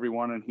kill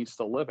everyone and he's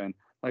still living.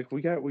 Like,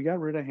 we got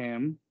rid of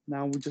him.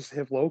 Now we just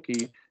have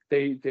Loki.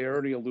 They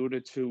already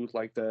alluded to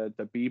like the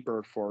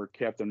beeper for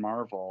Captain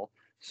Marvel.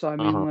 So I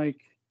mean, Uh-huh.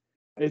 like,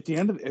 at the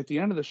end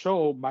of the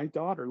show, my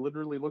daughter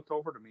literally looked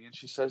over to me and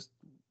she says,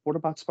 "What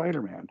about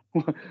Spider-Man?"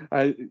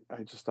 I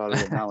just thought of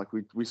it now. Like,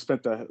 we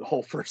spent the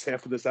whole first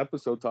half of this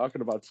episode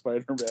talking about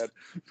Spider-Man.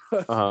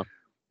 Uh-huh.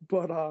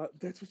 But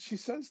that's what she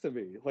says to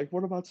me. Like,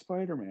 what about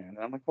Spider-Man? And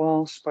I'm like,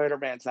 well,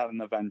 Spider-Man's not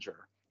an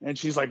Avenger. And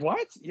she's like,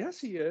 what? Yes,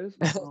 he is.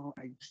 I'm like, well,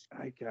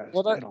 I guess.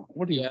 Well, I don't.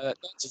 What do you? yeah,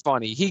 that's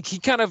funny. He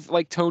kind of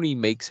like Tony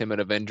makes him an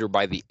Avenger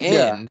by the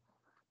Yeah, end,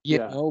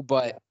 yeah,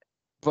 but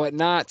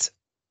not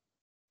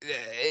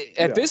at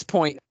yeah. this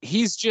point.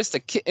 He's just a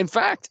kid. In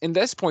fact, in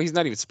this point, he's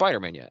not even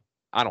Spider-Man yet.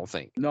 I don't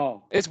think.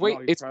 No, It's no. way He's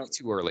it's way probably.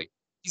 too early.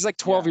 He's like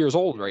 12 Yeah, years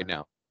old right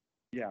now.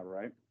 yeah.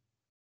 Right.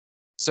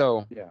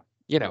 So, Yeah,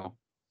 you know,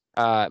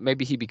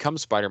 maybe he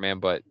becomes Spider-Man,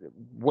 but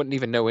wouldn't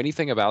even know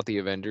anything about the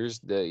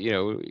Avengers.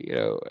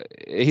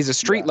 He's a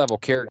street yeah. level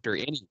character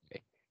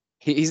anyway.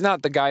 He's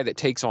not the guy that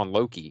takes on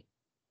Loki.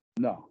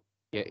 No.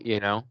 You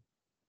know.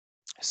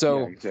 Yeah,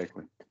 So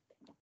exactly.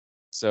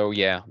 so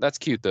yeah, that's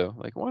cute though.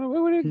 Like,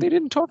 they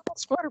didn't talk about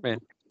Spider-Man.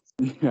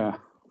 Yeah,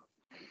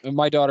 And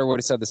my daughter would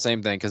have said the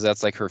same thing because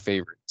that's like her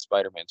favorite.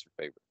 Spider-Man's her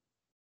favorite.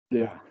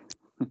 yeah,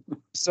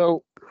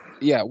 So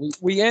yeah,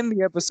 we end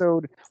the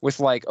episode with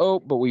like, oh,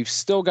 but we've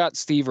still got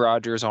Steve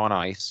Rogers on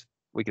ice.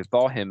 We could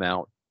thaw him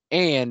out,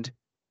 and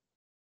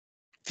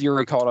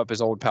Fury called up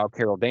his old pal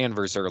Carol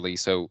Danvers early,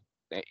 so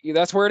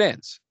that's where it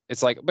ends.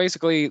 It's like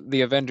basically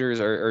the Avengers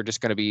are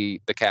just going to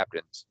be the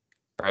captains,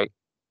 right?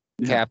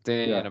 yeah,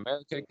 Captain yeah,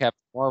 America,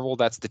 Captain Marvel,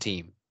 that's the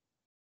team.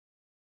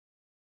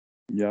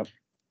 Yep.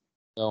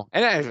 So,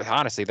 and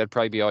honestly, that'd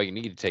probably be all you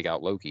need to take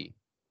out Loki.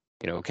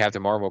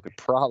 Captain Marvel could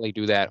probably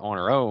do that on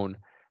her own.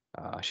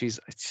 She's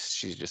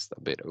just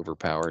a bit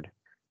overpowered,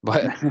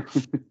 but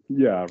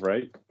Yeah,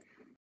 right.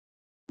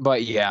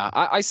 but yeah,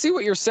 I see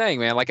what you're saying,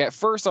 man. Like at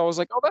first, I was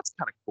like, oh, that's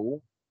kind of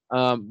cool.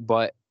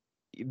 But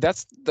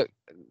that's the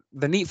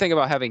neat thing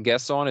about having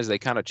guests on is they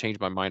kind of change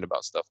my mind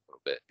about stuff a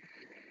little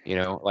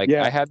bit. Like I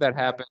Yeah. had that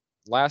happen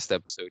last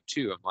episode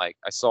too. I'm like,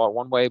 I saw it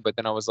one way, but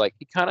then I was like,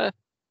 he kind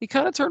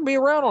of turned me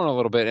around on a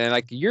little bit, and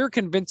like you're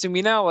convincing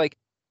me now. Like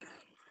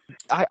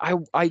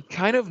I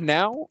kind of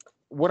now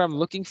what I'm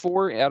looking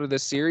for out of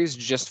this series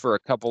just for a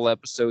couple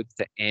episodes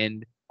to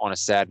end on a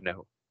sad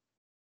note.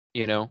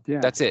 Yeah.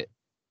 That's it.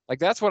 Like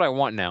that's what I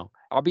want now.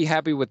 I'll be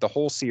happy with the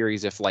whole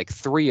series if like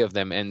 3 of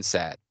them end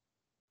sad.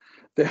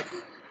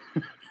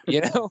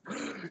 You know?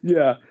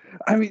 Yeah.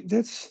 I mean,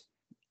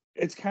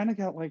 it's kind of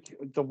got like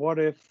the What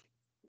If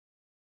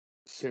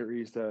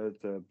series,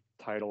 the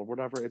title,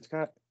 whatever. It's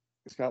got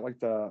like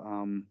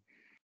the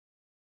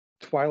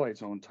Twilight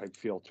Zone type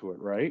feel to it,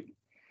 right?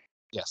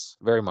 Yes,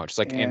 very much. It's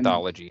like And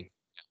anthology.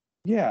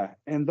 yeah,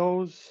 and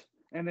those,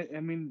 and I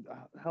mean,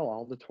 hell,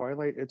 all the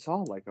Twilight, it's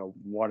all like a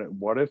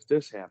what if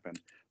this happened?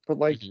 But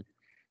like Mhm.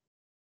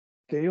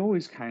 they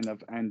always kind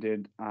of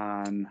ended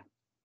on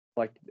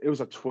like it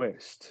was a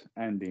twist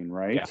ending, Yeah.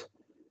 right?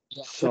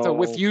 Yeah. With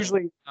So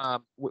usually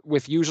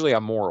with usually a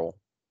moral.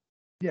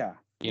 yeah,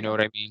 You know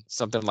what I mean?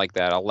 Something like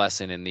that, a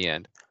lesson in the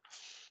end.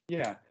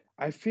 yeah.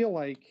 I feel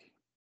like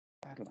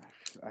I don't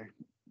know. I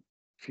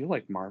feel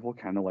like Marvel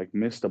kind of like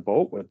missed a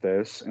boat with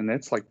this, and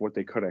that's like what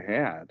they could have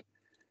had.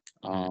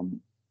 Mhm.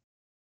 Um,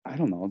 I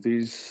don't know,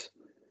 these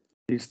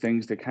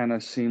things they kind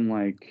of seem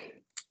like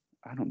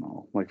I don't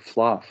know, like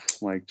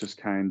fluff, like just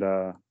kind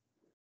of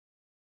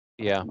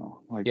I Yeah. don't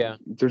know, like Yeah.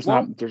 there's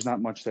Well,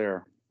 not much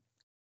there.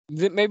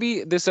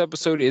 maybe this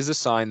episode is a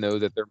sign though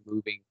that they're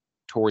moving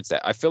towards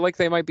that. I feel like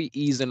they might be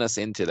easing us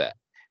into that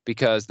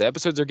because the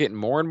episodes are getting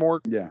more and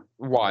more Yeah,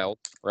 wild,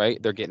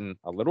 right? They're getting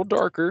a little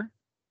darker.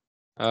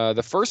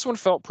 The first one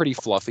felt pretty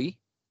fluffy.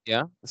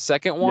 Yeah. The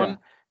second yeah, one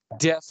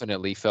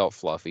definitely felt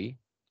fluffy.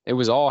 It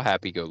was all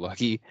happy go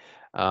lucky.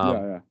 yeah, Um,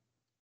 yeah,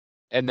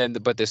 and then,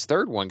 but this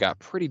third one got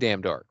pretty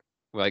damn dark.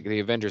 Like the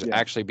Avengers yeah,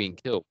 actually being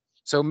killed.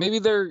 So maybe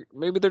they're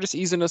just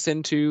easing us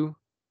into,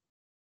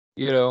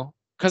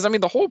 because I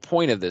mean the whole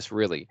point of this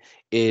really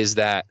is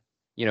that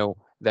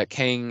that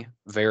Kang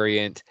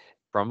variant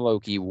from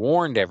Loki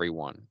warned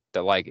everyone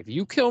that like if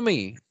you kill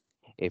me,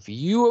 if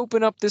you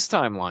open up this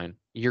timeline,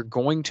 you're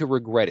going to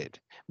regret it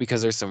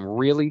because there's some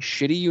really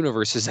shitty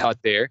universes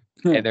out there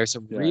and there's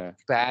some really yeah,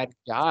 bad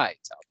guys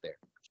out there.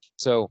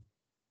 So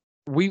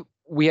we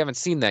haven't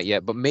seen that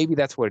yet, but maybe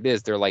that's what it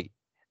is. They're like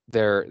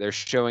they're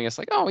showing us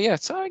like, oh yeah,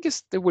 so I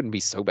guess it wouldn't be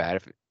so bad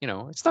if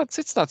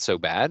it's not so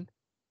bad.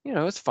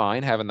 It's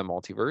fine having the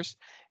multiverse.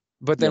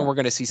 But then yeah, we're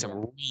gonna see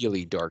some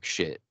really dark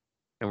shit.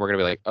 And we're gonna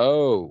be like,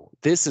 oh,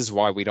 this is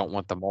why we don't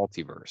want the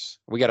multiverse.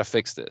 We gotta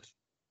fix this.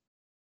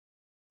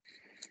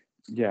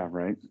 yeah,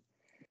 right.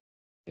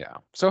 Yeah.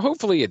 So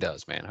hopefully it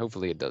does, man.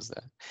 Hopefully it does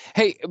that.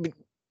 Hey,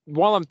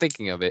 while I'm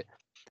thinking of it,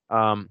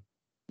 um,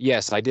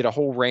 yes, I did a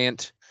whole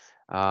rant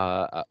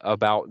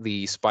about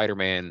the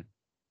Spider-Man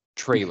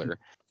trailer,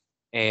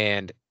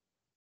 and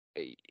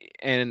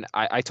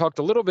I talked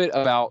a little bit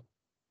about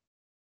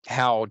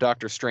how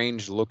Doctor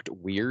Strange looked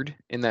weird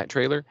in that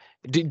trailer.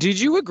 Did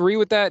you agree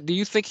with that? Do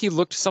you think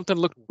something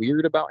looked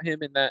weird about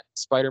him in that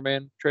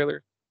Spider-Man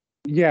trailer?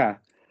 Yeah,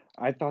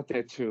 I thought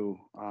that too.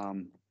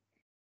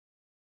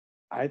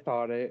 I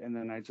thought it, and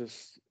then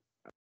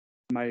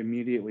my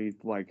immediately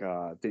like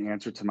the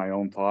answer to my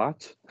own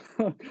thought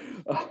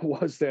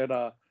was that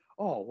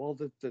oh well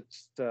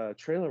the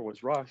trailer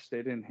was rushed. They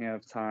didn't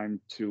have time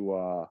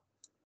to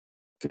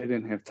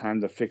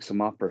fix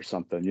them up or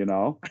something,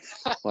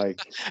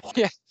 like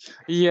Yeah,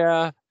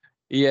 yeah,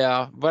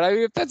 yeah. But I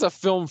mean, if that's a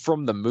film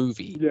from the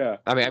movie, yeah,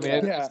 I mean,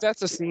 if yeah,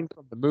 that's a scene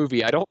from the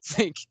movie, I yeah. don't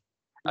think,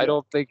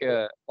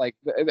 like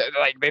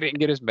they didn't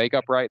get his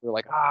makeup right. They're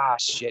like, ah,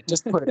 shit,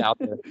 just put it out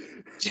there,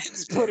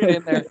 just put it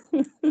in there.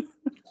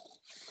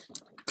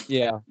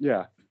 Yeah.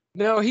 Yeah,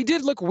 No, he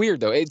did look weird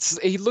though.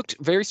 He looked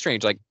very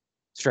strange, like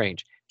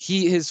strange.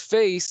 His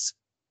face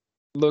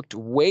looked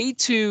way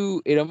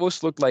too. It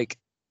almost looked like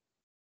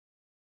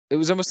it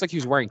was almost like he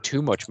was wearing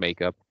too much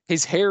makeup.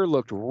 His hair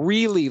looked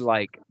really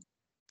like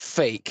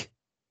fake.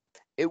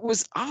 It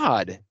was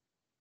odd.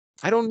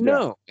 I don't yeah,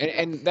 know.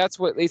 And that's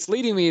what it's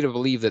leading me to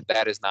believe that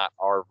that is not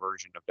our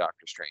version of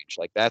Doctor Strange.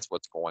 Like that's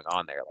what's going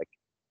on there. Like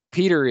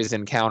Peter is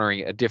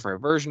encountering a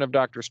different version of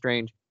Doctor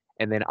Strange.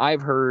 And then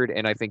I've heard,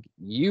 and I think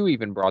you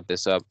even brought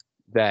this up,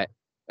 that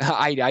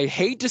I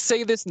hate to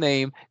say this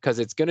name because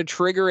it's going to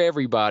trigger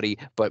everybody,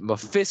 but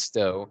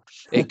Mephisto,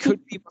 it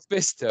could be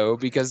Mephisto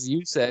because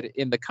you said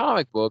in the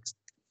comic books,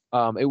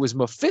 it was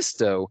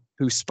Mephisto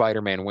who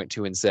Spider Man went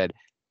to and said,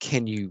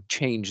 can you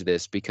change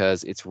this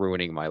because it's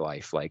ruining my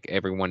life? Like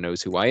everyone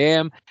knows who I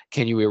am.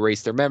 Can you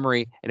erase their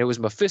memory? And it was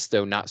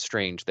Mephisto, not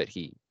Strange, that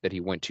he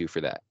went to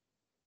for that.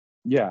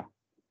 yeah,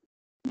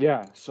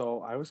 yeah.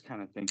 So I was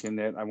kind of thinking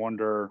that I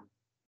wonder.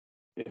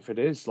 if it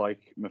is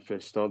like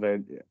Mephisto,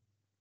 that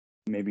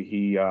maybe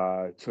he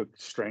took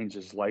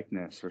Strange's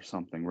likeness or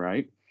something,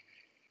 right?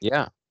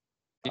 Yeah.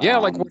 Yeah,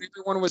 like what Um,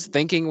 everyone was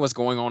thinking was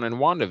going on in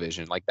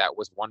WandaVision. Like that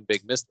was one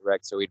big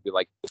misdirect. So he'd be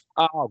like,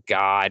 oh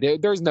God,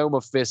 there's no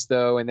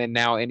Mephisto. And then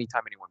now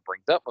anytime anyone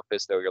brings up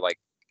Mephisto, you're like,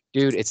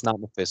 dude, it's not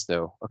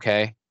Mephisto.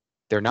 Okay.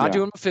 They're not yeah,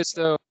 doing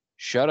Mephisto.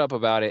 Shut up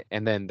about it.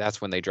 And then that's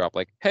when they drop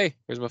like, hey,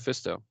 here's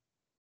Mephisto.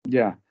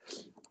 yeah,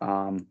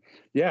 um,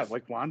 yeah.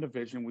 Like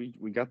WandaVision,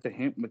 we got the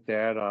hint with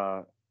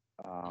that.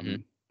 Hmm.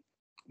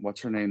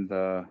 What's her name?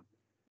 The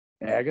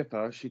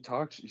Agatha.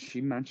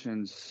 She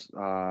mentions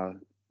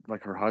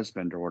like her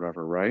husband or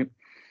whatever, right?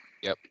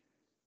 Yep.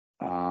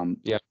 Um,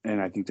 Yep.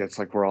 and I think that's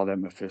like where all that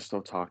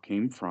Mephisto talk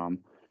came from.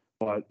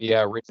 But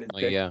Yeah. th-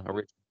 Originally. that Yeah.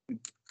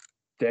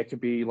 that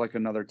could be like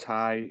another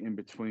tie in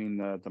between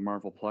the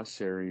Marvel Plus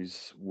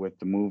series with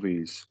the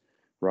movies,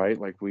 right?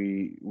 Like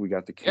we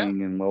got the Yeah.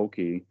 King and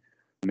Loki.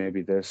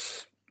 Maybe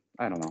this,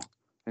 I don't know.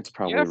 It's Yeah,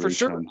 probably for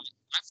sure. reaching.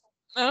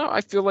 No,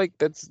 I feel like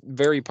that's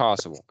very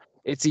possible.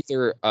 It's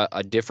either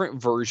a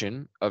different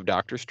version of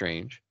Doctor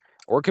Strange,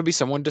 or it could be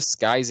someone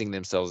disguising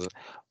themselves.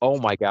 Oh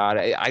my God,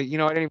 I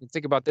didn't even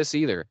think about this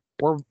either.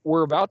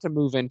 We're about to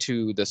move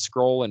into the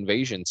Skrull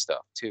invasion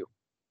stuff too,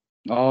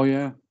 Oh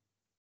yeah,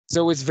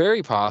 so it's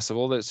very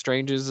possible that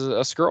Strange is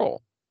a Skrull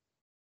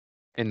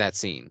in that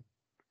scene.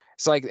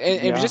 It's like,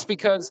 and yeah, just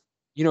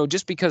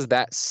because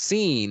that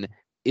scene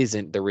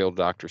isn't the real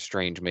Doctor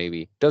Strange,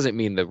 maybe doesn't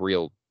mean the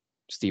real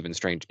Stephen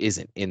Strange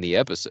isn't in the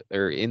episode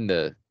or in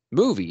the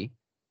movie.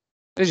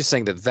 They're just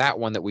saying that that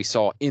one that we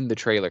saw in the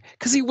trailer,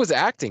 because he was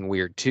acting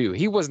weird too.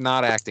 He was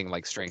not acting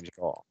like Strange at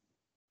all.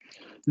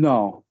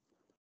 no,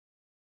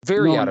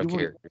 Very no. out of You would,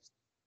 character.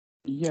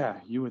 yeah,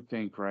 you would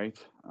think, right?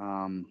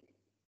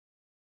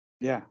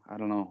 Yeah, I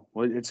don't know.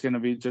 Well, it's gonna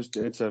be just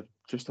a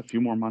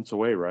few more months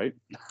away, right?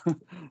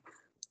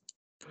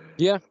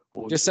 Yeah,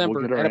 We'll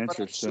December. get our And but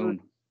answer I'm sure.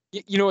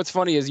 soon. What's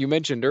funny is you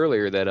mentioned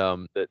earlier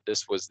that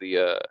this was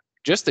the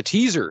just the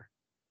teaser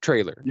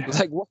trailer. It's Yeah,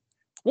 like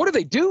what are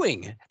they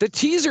doing? The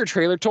teaser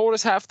trailer told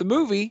us half the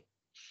movie.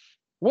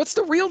 What's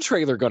the real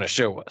trailer going to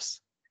show us?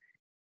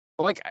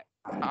 Like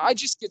I, I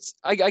just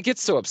I get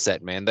so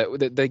upset, man,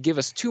 that they give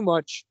us too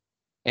much.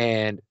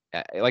 And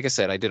like I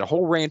said, I did a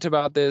whole rant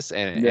about this,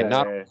 and yeah,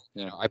 not yeah,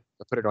 yeah, I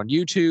put it on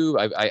YouTube.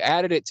 I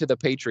added it to the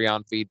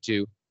Patreon feed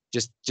too,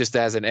 just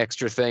as an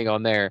extra thing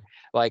on there.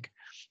 Like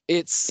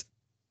it's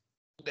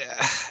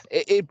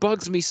it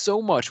bugs me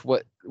so much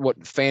what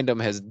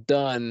fandom has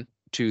done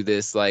to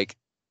this like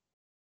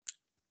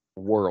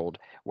world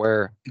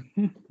where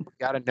yeah. we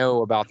got to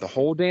know about the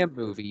whole damn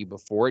movie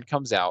before it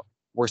comes out.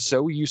 We're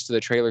so used to the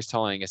trailers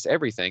telling us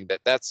everything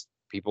that's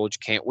people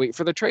just can't wait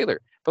for the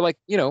trailer. But like,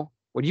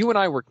 when you and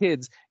I were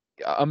kids,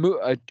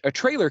 a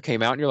trailer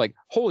came out and you're like,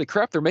 holy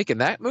crap, they're making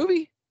that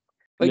movie?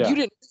 Like you Yeah,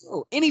 didn't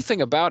know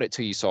anything about it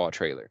till you saw a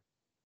trailer.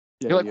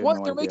 yeah, You're you like, had what?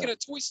 no idea.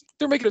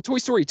 They're making a Toy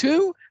Story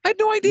 2? I had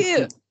no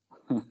idea.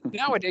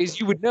 Nowadays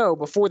you would know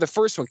before the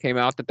first one came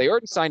out that they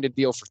already signed a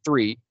deal for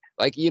 3.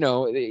 Like, Yeah,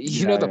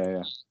 the yeah,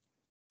 yeah,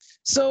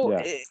 so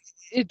yeah,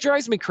 it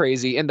drives me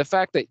crazy. And the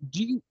fact that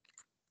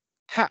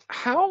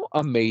how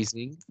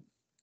amazing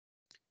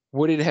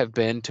would it have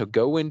been to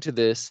go into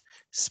this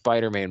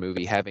Spider-Man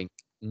movie having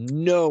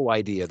no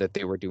idea that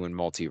they were doing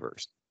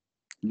multiverse?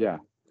 yeah.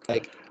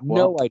 Like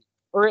Well, no idea.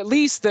 Or at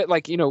least that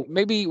like,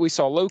 maybe we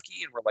saw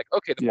Loki and we're like,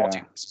 okay, the yeah,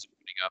 multiverse is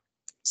opening up.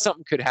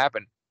 Something could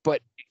happen.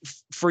 But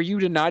for you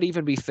to not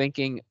even be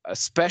thinking,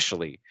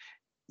 especially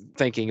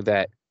thinking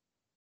that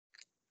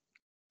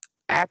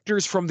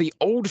actors from the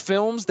old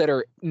films that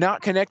are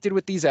not connected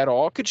with these at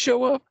all could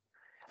show up,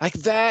 like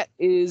that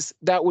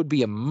would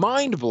be a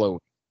mind blowing.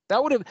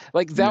 That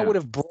yeah, would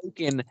have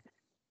broken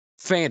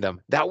fandom.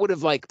 That would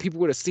have like people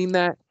would have seen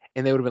that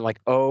and they would have been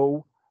like,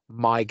 oh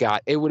my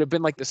God. It would have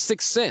been like the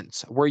Sixth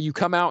Sense where you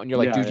come out and you're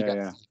like, yeah, dude, yeah,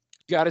 yeah,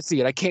 you gotta see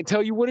it. I can't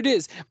tell you what it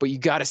is, but you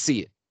gotta see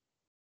it.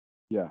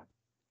 yeah,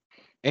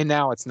 And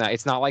now it's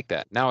not like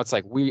that. Now it's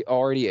like we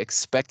already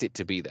expect it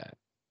to be that.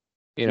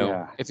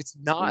 yeah. If it's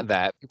not It,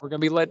 that, people are gonna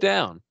be let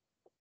down.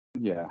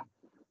 yeah.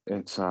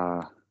 It's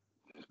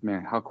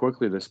man, how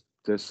quickly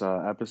this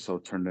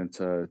episode turned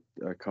into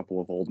a couple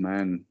of old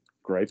men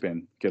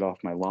griping, "Get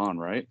off my lawn!"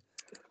 Right?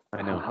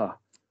 I know. Uh,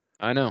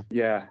 I know.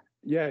 yeah,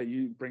 yeah.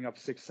 You bring up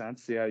Sixth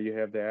Sense. Yeah, you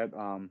have that.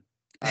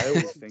 I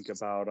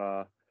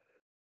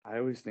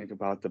always think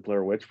about the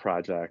Blair Witch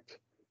Project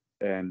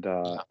and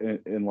Yeah.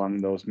 in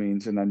along those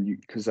means, and then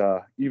because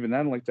even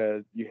then like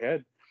you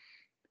had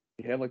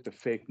like the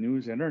fake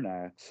news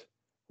internet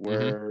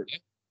Mm-hmm. where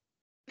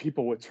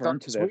people would Thought turn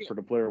it to was that real. for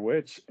the Blair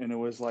Witch, and it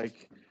was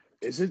like,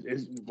 is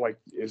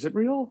it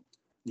real?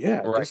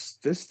 Yeah, Right.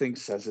 this thing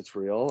says it's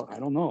real. I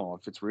don't know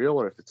if it's real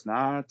or if it's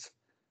not.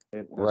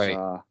 It was Right.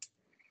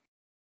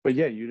 but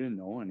yeah, you didn't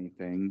know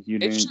anything.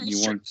 It sure, You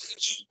weren't.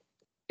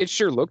 it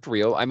sure looked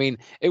real. I mean,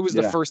 it was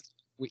the Yeah, first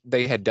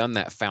they had done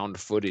that found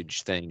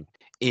footage thing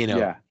in a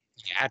yeah,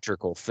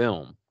 theatrical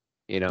film,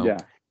 you know,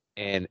 yeah,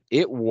 and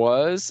it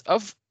was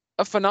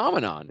a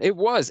phenomenon. It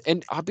was.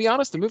 And I'll be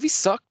honest, the movie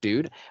sucked,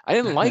 dude. I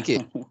didn't like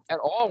it at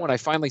all when I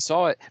finally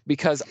saw it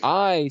because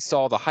I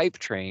saw the hype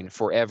train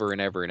forever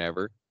and ever and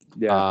ever.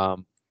 Yeah.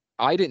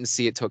 I didn't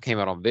see it till it came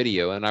out on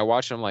video, and I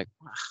watched it. I'm like,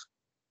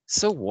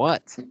 so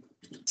what?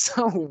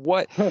 So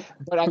what?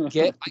 But I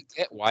get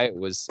why it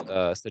was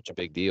such a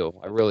big deal.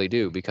 I really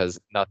do, because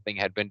nothing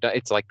had been done.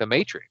 It's like the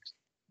Matrix.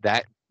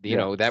 That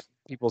Yeah. that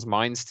people's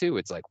minds too.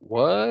 It's like,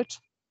 what?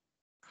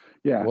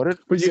 Yeah. What did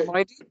But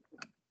somebody do?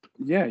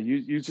 yeah,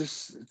 you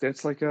just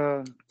that's like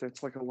a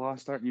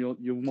lost art. You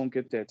won't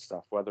get that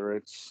stuff, whether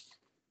it's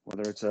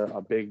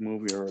a big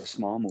movie or a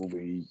small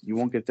movie. You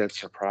won't get that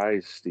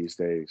surprise these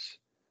days.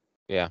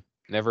 Yeah,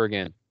 never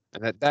again.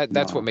 And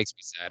that's what No. makes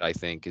me sad, I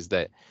think, is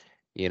that,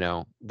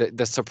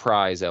 the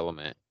surprise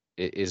element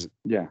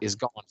Yeah. is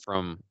gone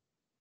from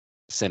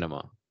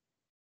cinema.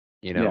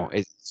 Yeah.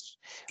 It's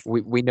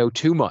we know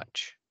too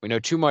much. We know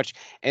too much.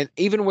 And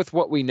even with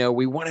what we know,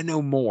 we want to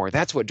know more.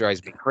 That's what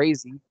drives me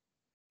crazy.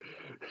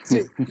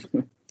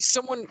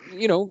 Someone,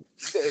 they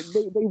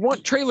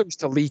want trailers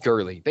to leak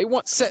early. They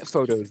want set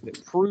photos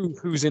that prove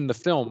who's in the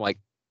film. Like,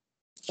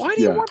 why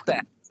do you Yeah. want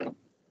that?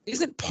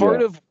 Isn't part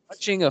Yeah. of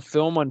watching a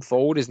film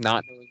unfold is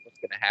not knowing what's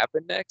going to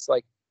happen next?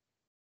 Like,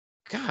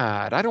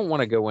 God, I don't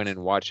want to go in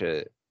and watch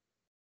a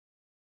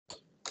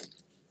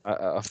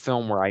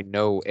film where I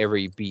know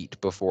every beat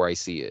before I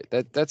see it.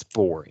 That's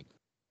boring.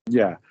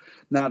 Yeah.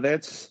 Now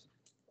that's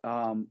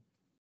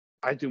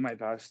I do my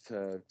best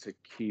to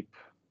keep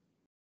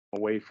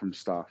away from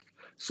stuff.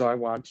 So I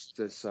watched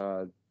this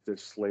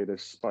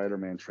latest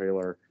Spider-Man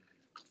trailer,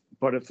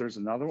 but if there's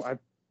another one, I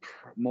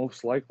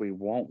most likely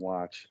won't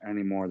watch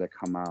any more that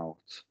come out.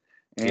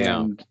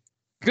 Yeah. And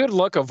Good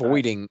luck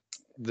avoiding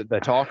the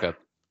talk of.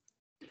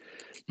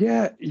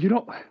 yeah,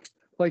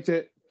 like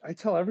that. I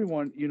tell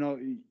everyone,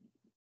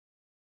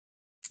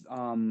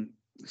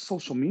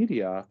 social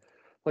media,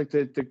 like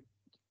the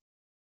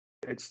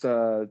it's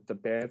the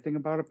bad thing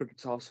about it, but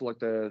it's also like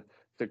the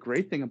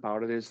great thing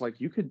about it is like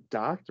you could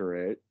doctor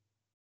it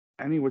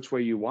any which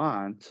way you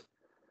want. So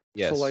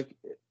Yes. like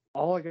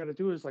all I got to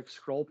do is like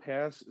scroll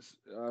past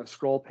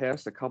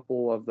a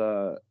couple of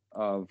the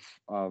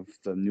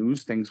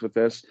news things with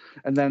this,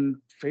 and then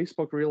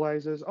Facebook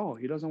realizes, oh,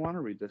 he doesn't want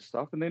to read this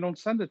stuff, and they don't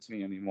send it to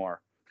me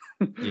anymore.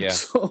 Yeah,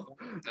 So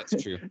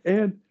that's true.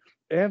 and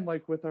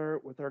like with our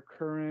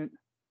current,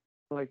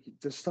 like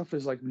this stuff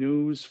is like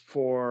news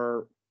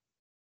for,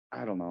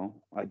 I don't know,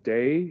 a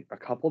day, a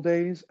couple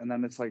days, and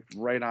then it's like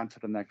right on to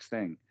the next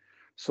thing.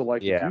 So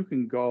like Yeah. if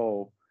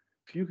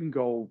you can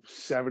go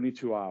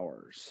 72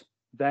 hours,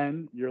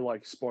 then you're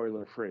like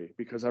spoiler free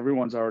because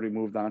everyone's already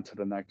moved on to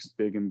the next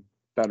big and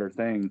better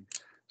thing.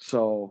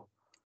 So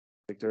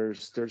like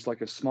there's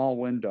like a small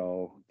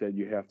window that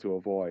you have to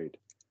avoid.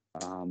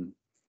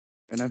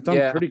 And I've done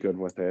Yeah. pretty good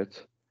with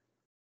it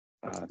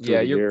through Yeah,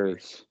 the you're right.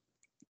 years.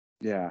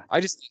 Yeah. I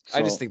just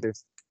So think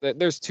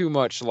there's too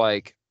much,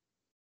 like,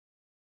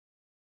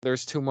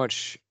 there's too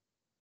much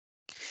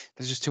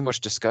there's just too much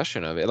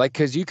discussion of it. Like,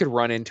 because you could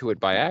run into it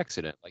by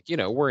accident. Like,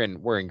 we're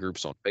in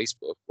groups on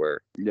Facebook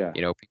where, yeah,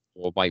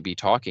 people might be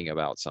talking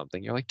about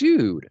something. You're like,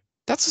 dude,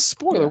 that's a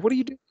spoiler. yeah, What do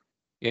you do?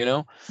 You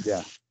know?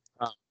 yeah,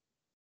 Uh,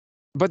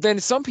 but then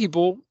some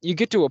people, you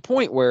get to a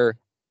point where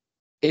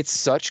it's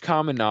such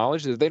common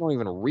knowledge that they don't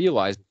even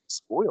realize it's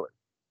a spoiler.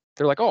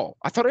 They're like, oh,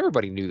 I thought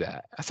everybody knew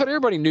that. I thought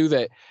everybody knew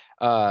that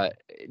uh,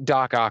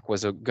 Doc Ock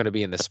was going to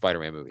be in this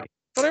Spider-Man movie.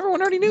 But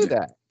everyone already knew yeah,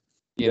 that,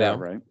 you yeah, know?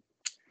 right.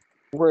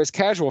 Whereas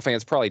casual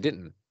fans probably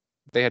didn't.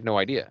 They had no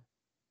idea.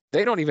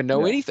 They don't even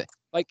know Yeah, anything.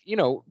 Like,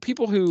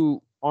 people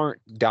who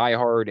aren't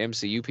diehard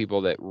MCU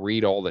people that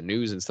read all the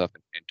news and stuff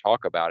and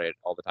talk about it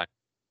all the time,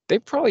 they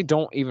probably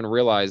don't even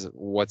realize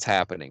what's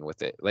happening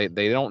with it.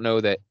 They don't know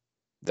that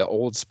the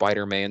old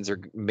Spider-Mans are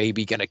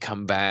maybe going to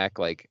come back.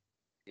 Like,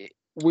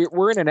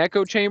 we're in an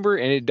echo chamber,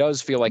 and it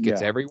does feel like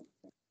it's yeah. everywhere.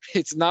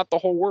 It's not the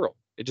whole world.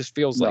 It just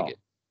feels like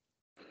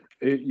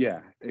No, it. yeah,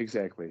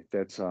 exactly.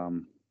 That's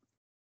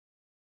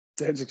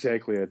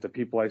exactly it. The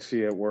people I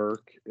see at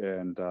work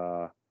and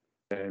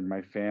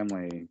my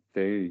family,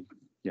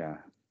 yeah,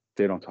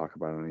 they don't talk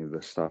about any of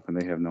this stuff, and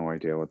they have no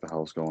idea what the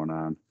hell's going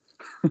on.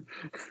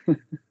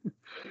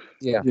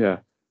 Yeah. Yeah,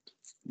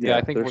 Yeah, I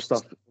yeah, think there's we're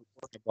stuff. just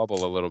in a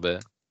bubble a little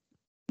bit.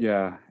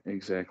 Yeah,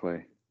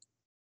 exactly.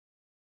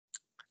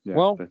 Yeah,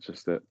 Well, that's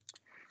just it.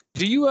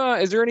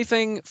 is there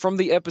anything from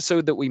the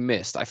episode that we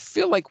missed? I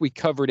feel like we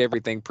covered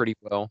everything pretty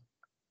well.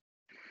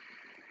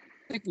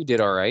 I think we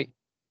did all right.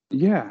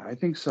 Yeah, I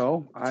think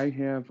so.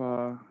 Yeah,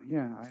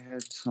 I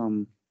had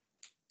some.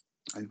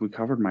 We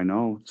covered my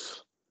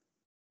notes.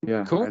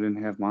 Yeah, I Cool.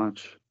 didn't have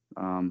much.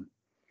 Um,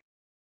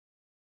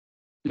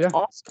 yeah,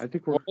 Awesome. I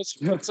think we're. Well,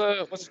 let's Yeah, let's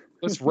uh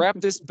let's wrap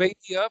this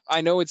baby up.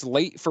 I know it's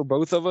late for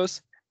both of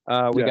us. We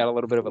yeah. got a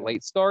little bit of a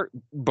late start.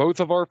 Both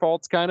of our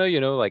faults, kind of.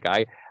 Like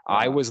I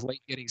Uh, was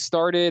late getting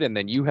started, and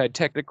then you had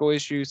technical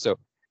issues. So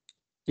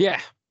yeah,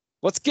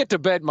 let's get to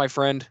bed, my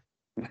friend.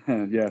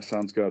 yeah,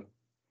 sounds good.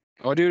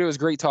 Oh, dude, it was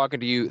great talking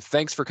to you.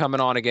 Thanks for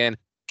coming on again.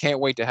 Can't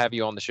wait to have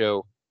you on the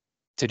show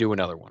to do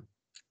another one.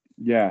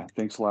 Yeah,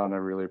 thanks a lot. I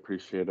really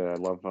appreciate it. I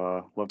love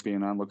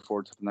being on. Look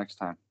forward to the next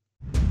time.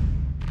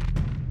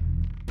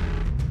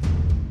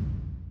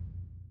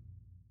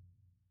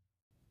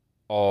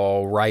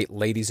 All right,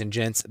 ladies and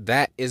gents,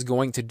 that is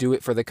going to do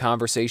it for the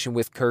conversation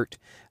with Kurt.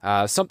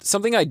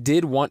 Something I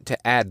did want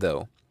to add,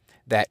 though,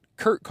 that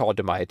Kurt called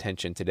to my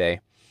attention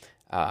today.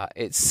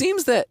 It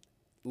seems that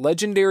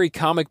legendary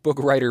comic book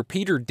writer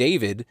Peter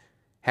David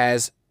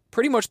has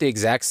pretty much the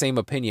exact same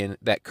opinion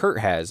that Kurt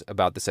has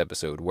about this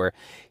episode, where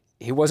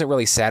he wasn't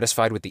really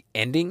satisfied with the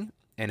ending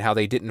and how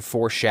they didn't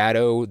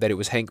foreshadow that it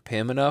was Hank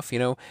Pym enough,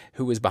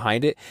 who was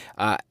behind it.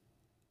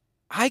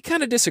 I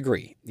kind of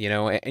disagree,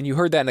 and you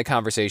heard that in the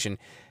conversation.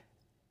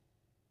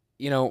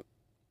 You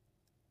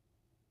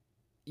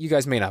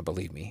guys may not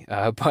believe me,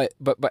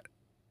 but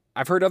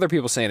I've heard other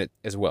people saying it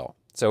as well.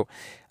 So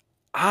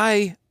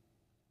I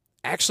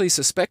actually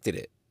suspected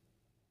it.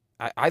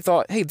 I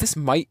thought, hey, this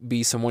might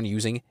be someone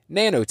using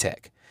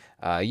nanotech,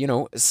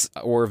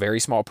 or a very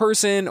small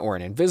person or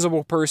an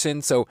invisible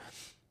person. So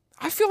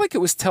I feel like it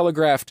was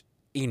telegraphed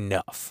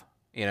enough,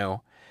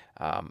 it's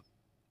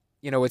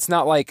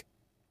not like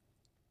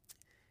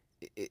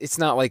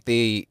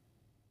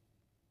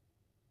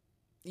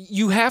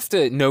you have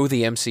to know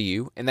the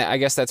MCU, and I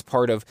guess that's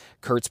part of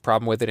Kurt's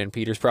problem with it and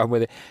Peter's problem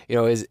with it,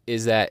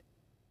 is that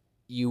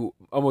you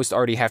almost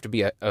already have to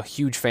be a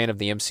huge fan of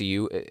the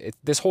MCU.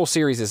 This whole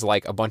series is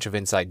like a bunch of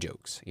inside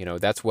jokes.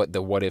 That's what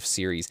the What If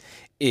series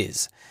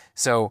is.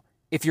 So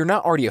if you're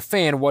not already a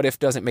fan, What If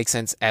doesn't make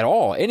sense at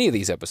all, any of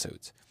these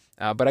episodes.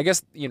 But I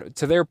guess,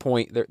 to their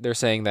point, they're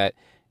saying that,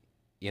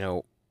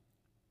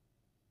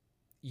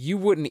 you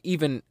wouldn't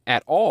even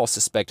at all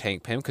suspect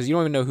Hank Pym because you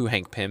don't even know who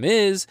Hank Pym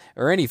is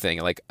or anything.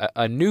 Like,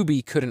 a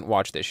newbie couldn't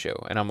watch this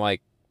show. And I'm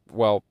like,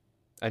 well,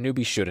 a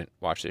newbie shouldn't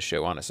watch this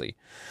show, honestly.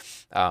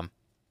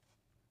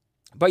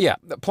 But yeah,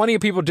 plenty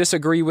of people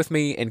disagree with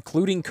me,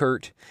 including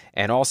Kurt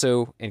and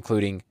also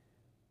including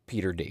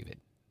Peter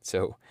David.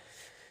 So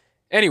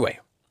anyway,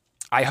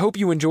 I hope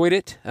you enjoyed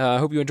it. I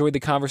hope you enjoyed the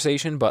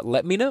conversation, but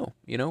let me know.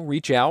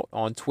 Reach out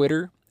on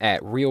Twitter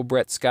at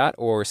RealBrettScott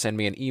or send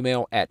me an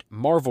email at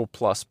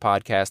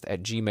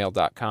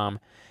marvelpluspodcast@gmail.com.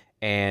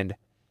 And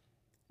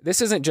this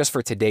isn't just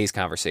for today's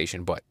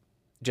conversation, but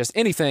just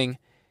anything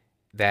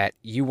that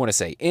you want to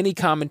say, any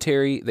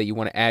commentary that you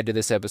want to add to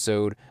this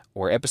episode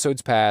or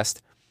episodes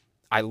past.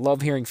 I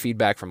love hearing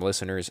feedback from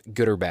listeners,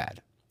 good or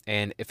bad.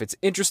 And if it's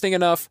interesting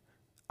enough,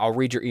 I'll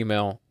read your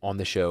email on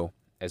the show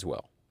as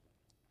well.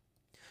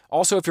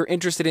 Also, if you're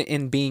interested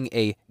in being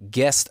a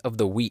guest of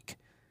the week,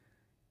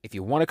 if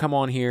you want to come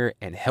on here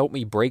and help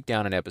me break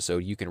down an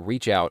episode, you can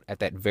reach out at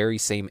that very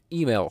same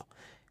email,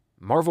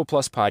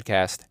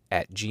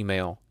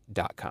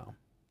 marvelpluspodcast@gmail.com.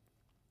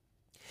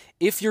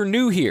 If you're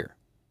new here,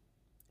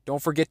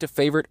 don't forget to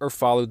favorite or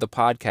follow the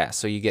podcast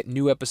so you get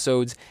new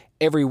episodes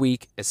every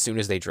week as soon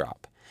as they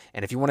drop.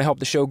 And if you want to help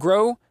the show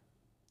grow,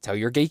 tell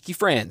your geeky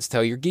friends.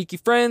 Tell your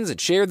geeky friends and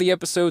share the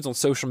episodes on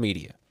social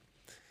media.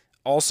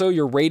 Also,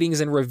 your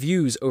ratings and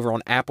reviews over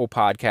on Apple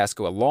Podcasts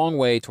go a long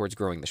way towards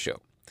growing the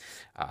show.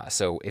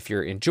 So if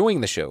you're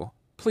enjoying the show,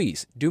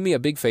 please do me a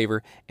big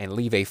favor and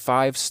leave a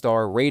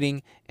 5-star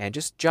rating and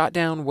just jot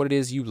down what it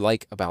is you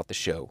like about the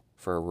show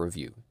for a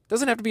review.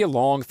 Doesn't have to be a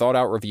long,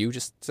 thought-out review.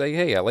 Just say,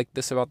 hey, I like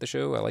this about the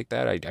show. I like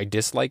that. I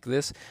dislike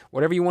this.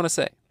 Whatever you want to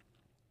say.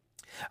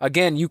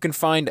 Again, you can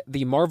find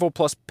the Marvel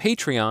Plus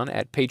Patreon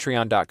at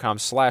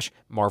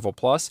patreon.com/Marvel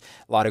Plus.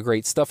 A lot of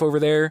great stuff over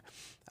there,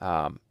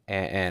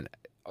 and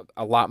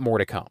a lot more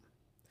to come.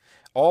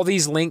 All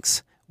these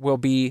links will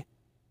be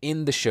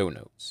in the show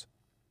notes.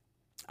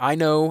 I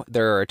know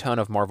there are a ton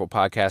of Marvel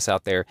podcasts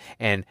out there,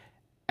 and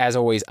as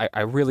always, I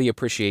really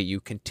appreciate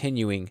you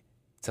continuing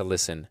to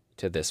listen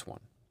to this one.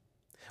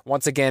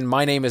 Once again,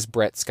 my name is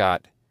Brett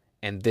Scott,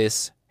 and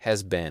this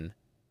has been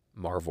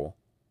Marvel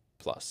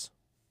Plus.